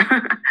thought.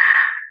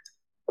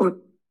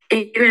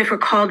 Even if we're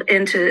called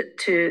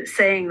into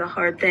saying the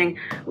hard thing,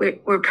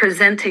 we're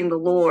presenting the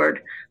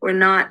Lord. We're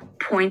not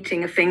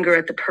pointing a finger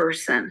at the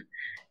person,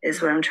 is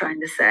what I'm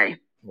trying to say.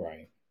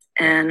 Right.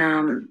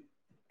 And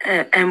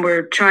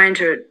we're trying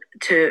to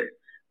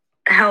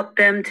help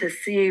them to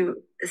see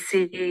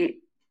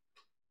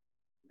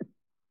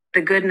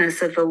the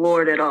goodness of the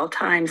Lord at all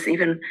times,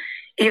 even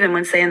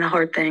when saying the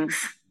hard things.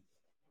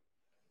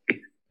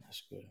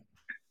 That's good.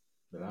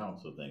 But I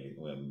also think,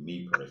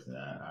 me personally,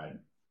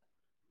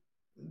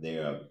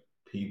 there are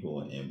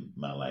people in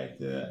my life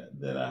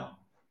that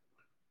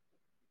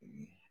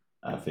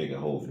I figure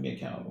holds me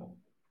accountable.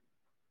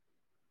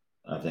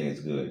 I think it's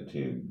good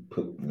to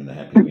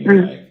have people in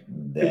your life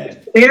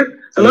that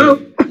Hello?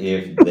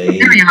 if they,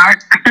 There you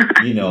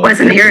are.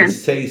 Wasn't they hearing. can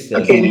say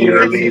stuff I can't hear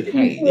where, them.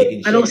 hey,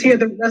 they can I don't check hear you.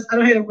 the rest. I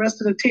don't hear the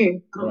rest of the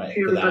team. I don't Right.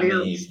 hear Because I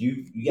everybody mean, else. if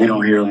you You don't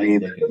got hear them anybody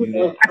either. that can do that,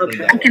 I think Okay.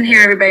 that I would can hear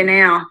help. everybody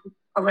now.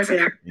 I wasn't.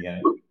 Yeah. You got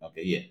it?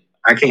 Okay, yeah.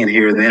 I can't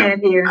hear them.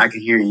 Can't hear. I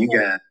can hear you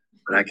guys,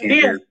 but I can't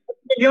Yeah. hear.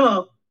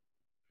 Y'all.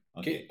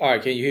 Okay. All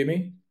right, can you hear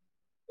me?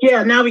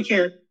 Yeah. Now we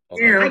can.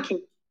 Okay. I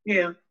can.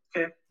 Yeah.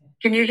 Okay.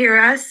 Can you hear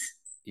us?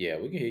 Yeah,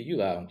 we can hear you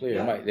loud and clear.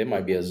 There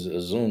might be a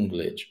Zoom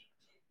glitch.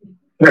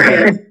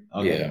 Yeah.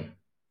 Okay. Yeah.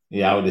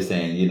 Yeah, I was just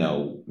saying,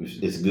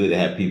 it's good to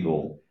have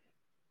people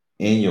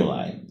in your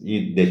life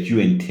that you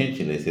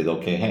intentionally said,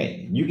 okay,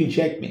 hey, you can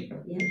check me.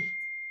 Yeah.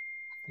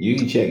 You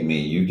can check me.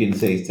 You can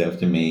say stuff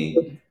to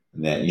me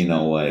that, you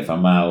know what, if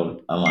I'm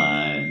out of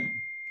line,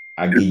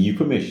 I give you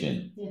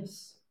permission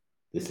Yes.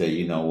 to say,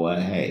 you know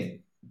what,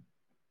 hey,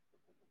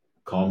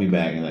 call me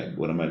back and like,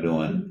 what am I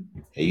doing?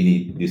 Hey, you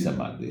need to do something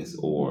about this.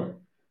 Or,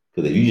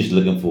 because if you're just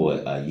looking for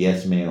a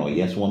yes man or a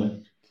yes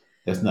woman,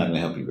 that's not going to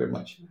help you very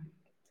much.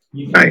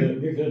 You Right. can do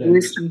it. You're good at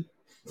it.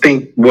 I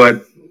think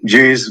what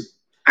Julius,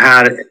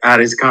 how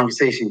this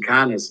conversation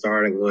kind of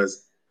started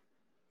was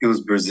it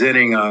was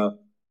presenting a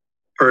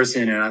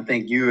person, and I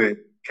think you had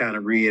kind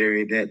of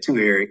reiterated that too,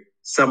 Eric.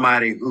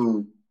 Somebody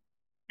who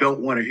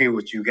don't want to hear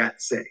what you got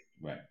to say.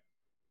 Right.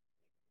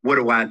 What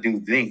do I do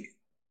then?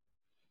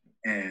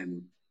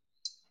 And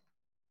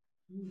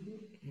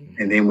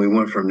then we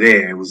went from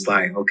there. It was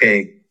like,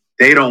 okay,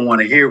 they don't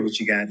want to hear what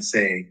you got to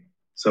say.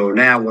 So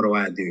now what do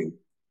I do?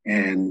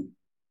 And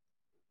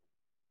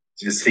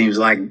it just seems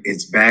like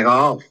it's back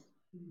off.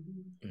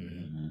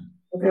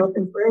 Help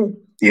and pray.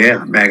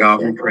 Yeah, back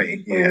off and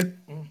pray. Yeah.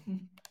 Mm-hmm.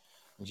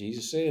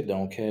 Jesus said,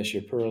 "Don't cast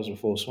your pearls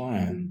before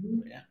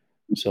swine." Yeah.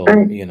 So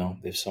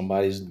if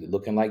somebody's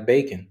looking like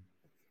bacon,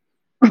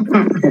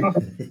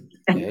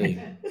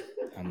 hey,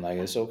 I'm like,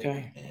 it's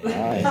okay. All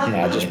right,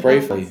 I just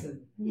pray for you.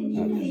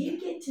 And you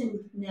get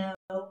to know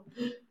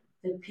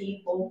the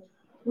people.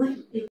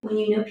 When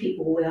you know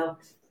people well,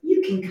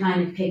 you can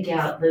kind of pick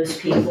out those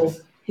people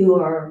who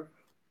are,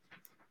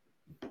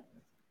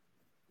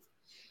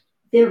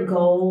 their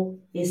goal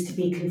is to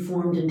be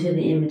conformed into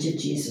the image of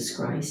Jesus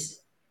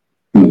Christ.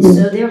 And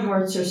so their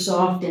hearts are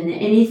soft, and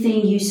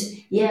anything you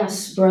say,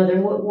 yes,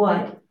 brother,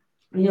 what?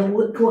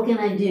 What can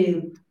I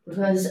do?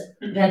 Because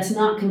that's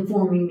not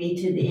conforming me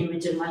to the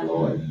image of my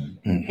Lord.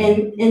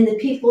 Mm-hmm. And the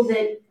people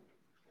that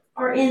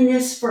are in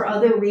this for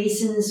other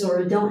reasons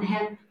or don't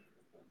have,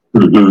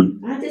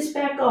 I just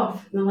back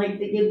off. Like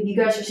you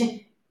guys are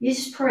saying, you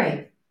just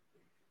pray.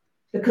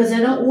 Because I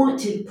don't want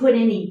to put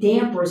any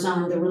dampers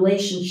on the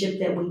relationship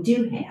that we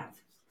do have.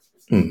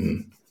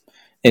 Mm-hmm.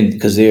 And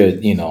because there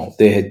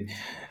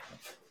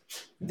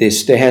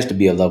has to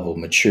be a level of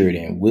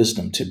maturity and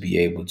wisdom to be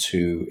able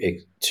to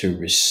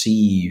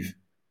receive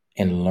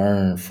and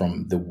learn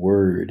from the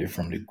word,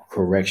 from the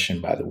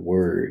correction by the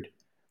word.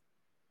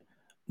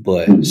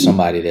 But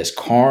somebody that's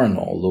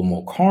carnal, a little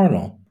more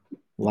carnal,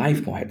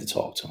 life gonna have to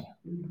talk to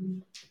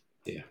them.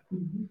 Yeah,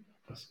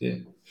 That's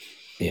good.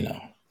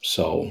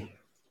 So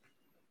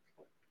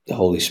the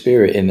Holy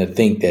Spirit, and to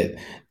think that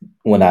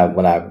when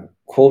I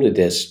quoted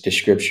the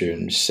scripture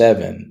in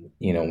 7,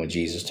 when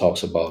Jesus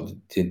talks about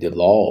the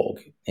log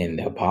and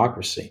the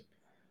hypocrisy.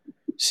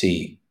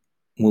 See,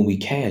 when we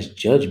cast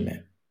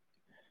judgment,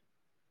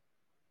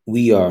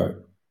 we are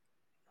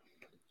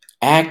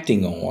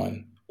acting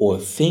on or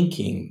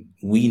thinking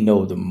we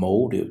know the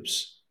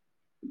motives,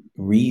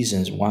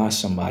 reasons why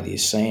somebody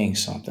is saying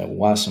something,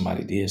 why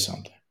somebody did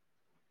something,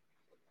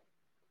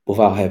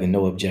 without having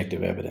no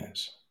objective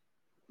evidence.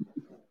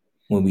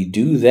 When we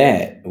do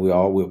that,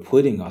 we're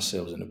putting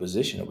ourselves in the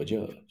position of a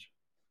judge.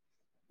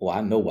 Well,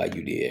 I know why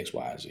you did X,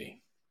 Y,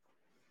 Z.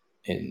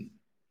 And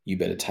you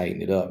better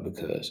tighten it up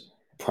because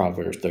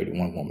Proverbs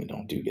 31 woman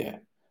don't do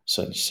that,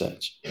 such and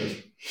such.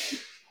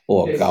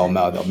 Or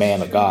a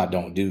man of God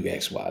don't do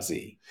X, Y,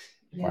 Z.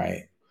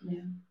 Right?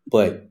 Yeah.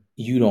 But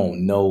you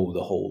don't know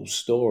the whole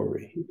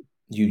story.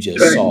 You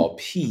just saw a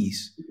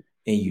piece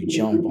and you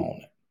jump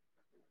on it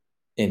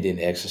and then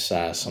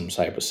exercise some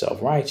type of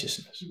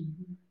self-righteousness.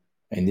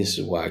 And this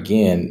is why,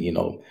 again,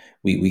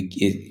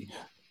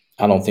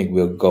 I don't think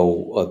we'll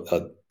go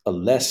a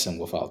lesson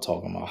without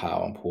talking about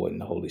how important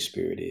the Holy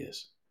Spirit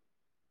is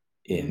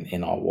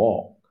in our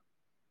walk.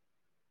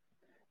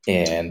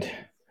 And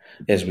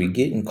as we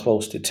getting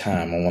close to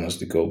time, I want us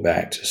to go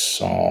back to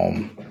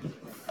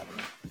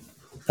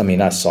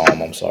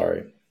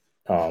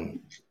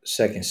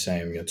Second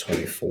Samuel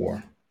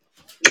 24.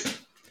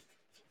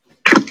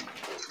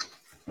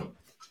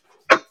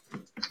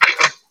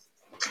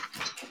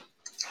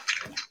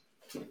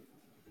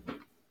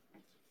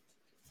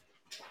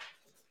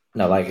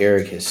 Now, like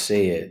Eric has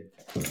said,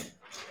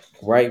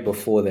 right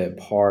before that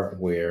part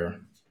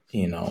where,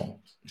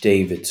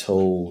 David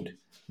told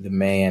the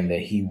man that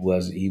he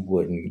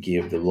wouldn't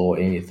give the Lord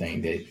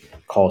anything that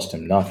cost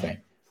him nothing.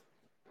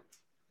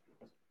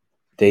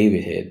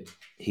 David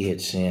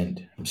had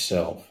sinned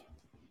himself.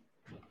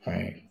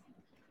 Right.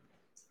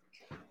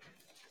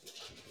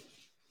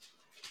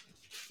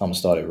 I'm gonna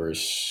start at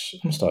verse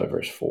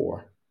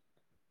 4.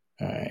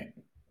 All right.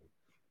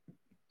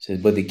 says,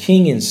 but the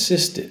king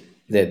insisted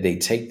that they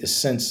take the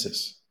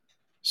census.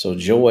 So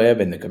Joab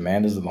and the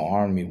commanders of the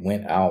army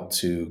went out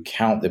to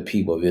count the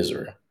people of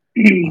Israel.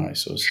 All right,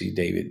 so see,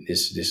 David,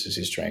 this is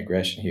his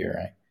transgression here,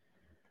 right?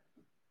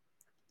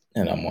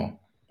 And I'm gonna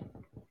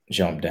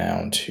jump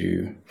down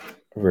to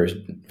verse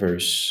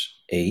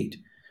 8.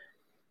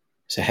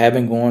 So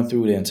having gone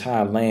through the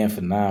entire land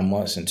for 9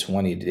 months and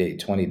 20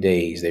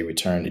 days, they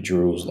returned to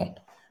Jerusalem.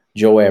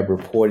 Joab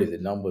reported the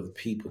number of the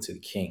people to the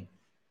king.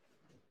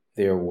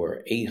 There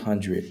were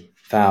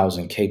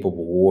 800,000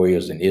 capable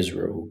warriors in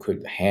Israel who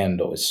could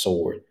handle a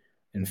sword,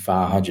 and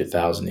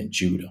 500,000 in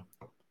Judah.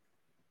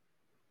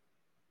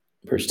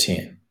 Verse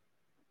 10.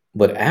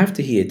 But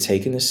after he had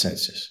taken the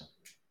census,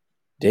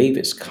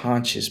 David's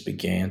conscience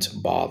began to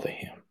bother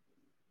him.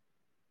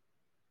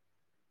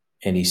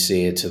 And he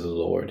said to the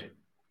Lord,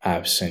 I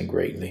have sinned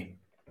greatly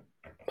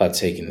by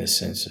taking the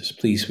census.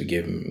 Please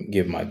forgive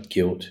my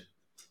guilt,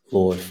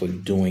 Lord, for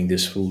doing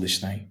this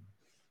foolish thing.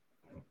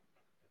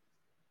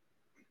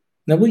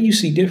 Now, what do you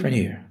see different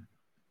here?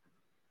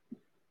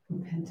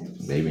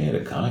 Repentance. David had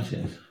a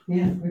conscience.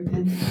 Yeah,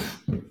 repentance.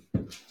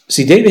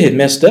 See, David had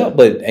messed up,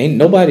 but ain't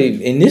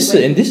nobody in this.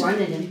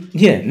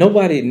 Him.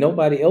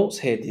 Nobody else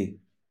had to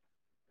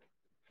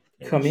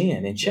come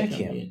in and check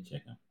him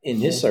in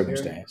this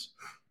circumstance.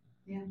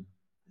 Yeah.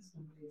 That's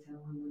somebody tell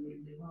him when he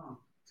did wrong.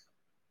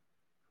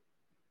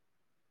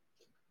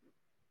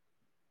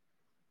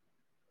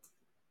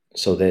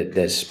 So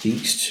that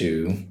speaks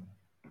to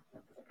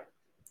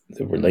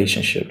the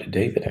relationship that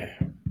David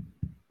had.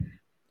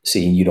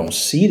 See, you don't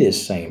see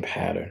this same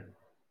pattern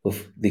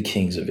with the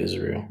kings of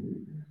Israel.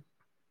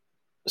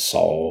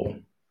 Saul,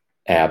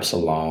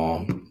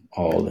 Absalom,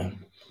 all of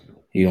them.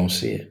 You don't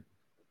see it,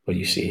 but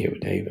you see it here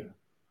with David.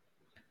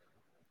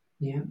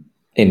 Yeah.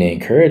 And the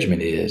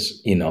encouragement is,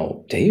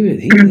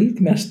 David, he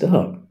messed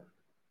up.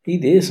 He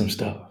did some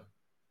stuff.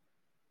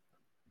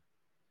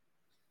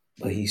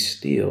 But he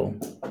still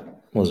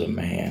was a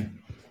man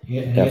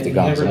after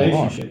God's own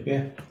heart.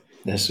 Yeah.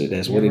 That's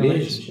what it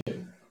is.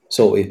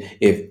 So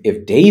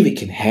if David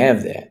can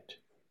have that,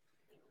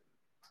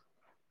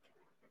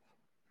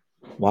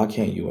 why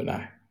can't you and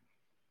I?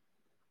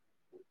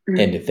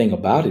 And the thing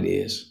about it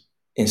is,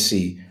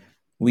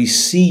 we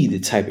see the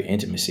type of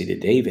intimacy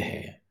that David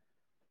had,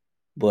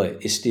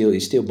 but it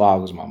still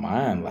boggles my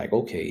mind. Like,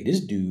 okay,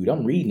 this dude,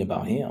 I'm reading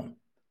about him,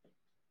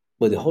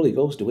 but the Holy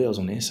Ghost dwells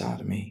on the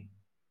inside of me.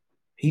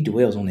 He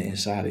dwells on the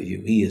inside of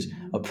you. He is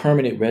a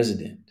permanent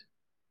resident.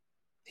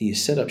 He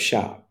has set up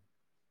shop.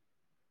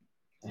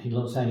 He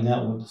loves hanging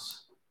out with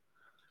us.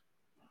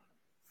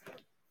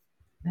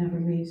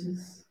 Never leaves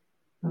us.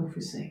 No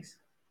forsakes.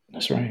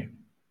 That's right.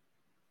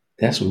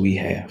 That's what we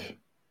have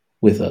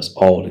with us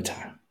all the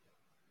time.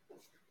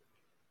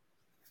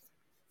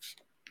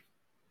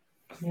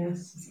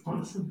 Yes, it's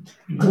awesome.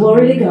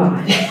 Glory to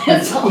God.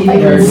 That's all I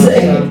Even can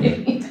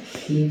say.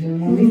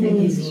 Even when we think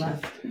he's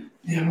left in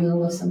the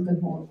middle of something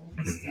horrible,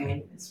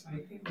 it's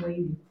right there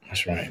waiting.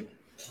 That's right.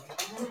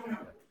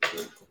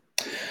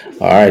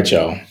 All right,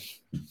 y'all.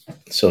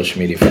 Social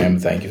media family,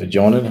 thank you for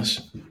joining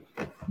us.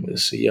 We'll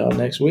see y'all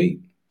next week.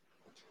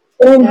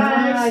 Good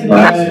Good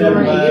night,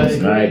 everybody.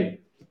 Good night.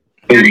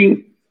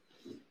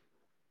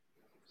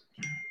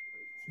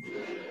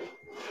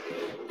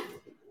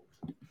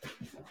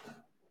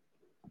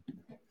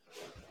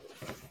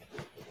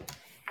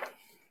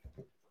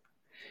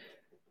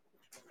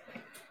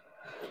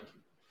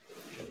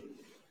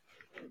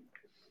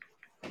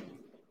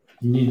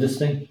 You need this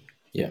thing?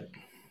 Yeah.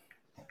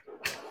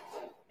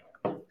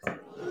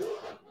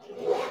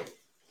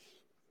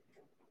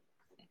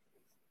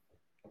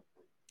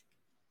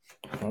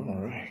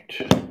 All right.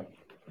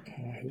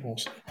 Who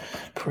wants to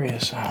pray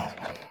us out?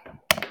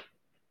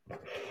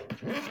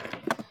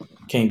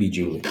 Can't be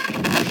Julie.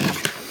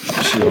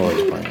 She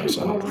always praying us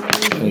out.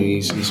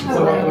 Please, he's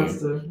Go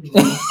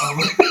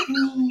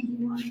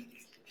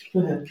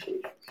ahead.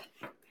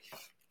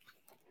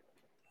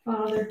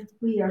 Father,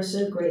 we are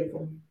so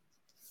grateful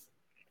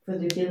for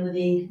the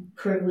ability,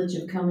 privilege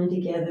of coming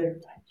together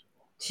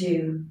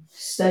to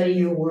study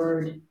your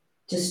word,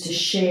 just to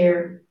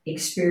share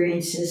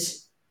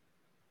experiences,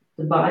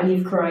 the body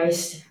of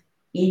Christ,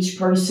 each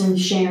person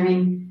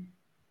sharing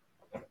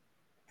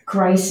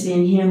Christ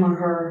in him or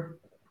her,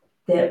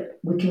 that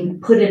we can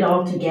put it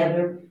all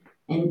together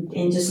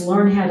and just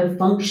learn how to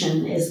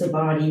function as the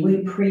body. We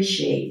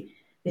appreciate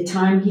the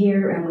time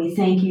here, and we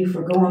thank you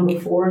for going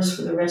before us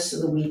for the rest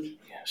of the week.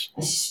 Yes.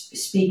 I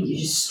speak you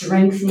just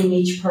strengthening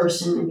each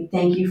person, and we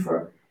thank you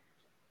for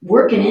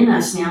working in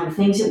us now the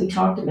things that we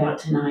talked about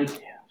tonight,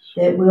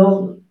 that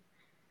we'll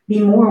be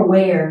more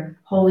aware,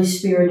 Holy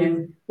Spirit,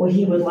 and what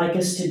he would like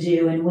us to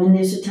do, and when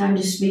there's a time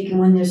to speak and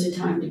when there's a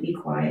time to be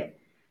quiet.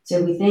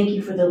 So we thank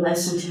you for the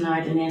lesson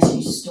tonight and ask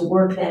you just to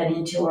work that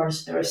into our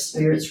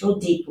spirits real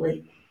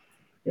deeply,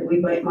 that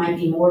we might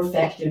be more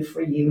effective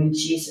for you in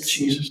Jesus'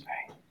 name.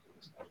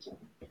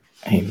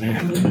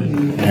 Amen.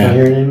 Can I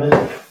hear an amen?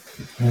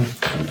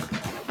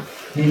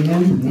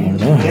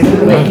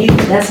 Amen.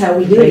 That's how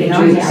we do it in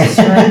our house,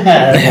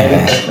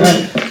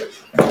 right?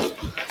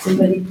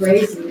 Somebody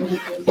prays and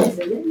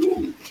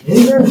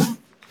Amen.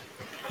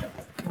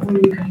 How are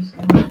you guys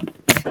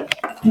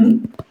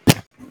doing?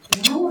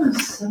 I want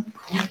to suck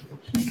coffee.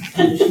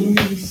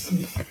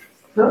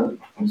 Huh?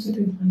 Where's a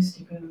good place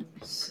to go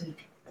sit?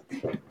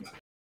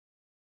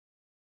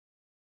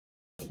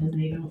 And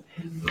they don't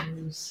have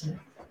room to sit.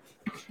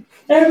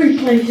 Every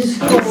place is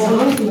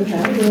cold.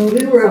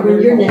 We were over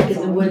in your neck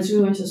of the woods.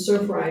 We went to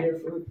Surf Rider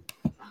for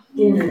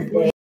dinner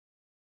today.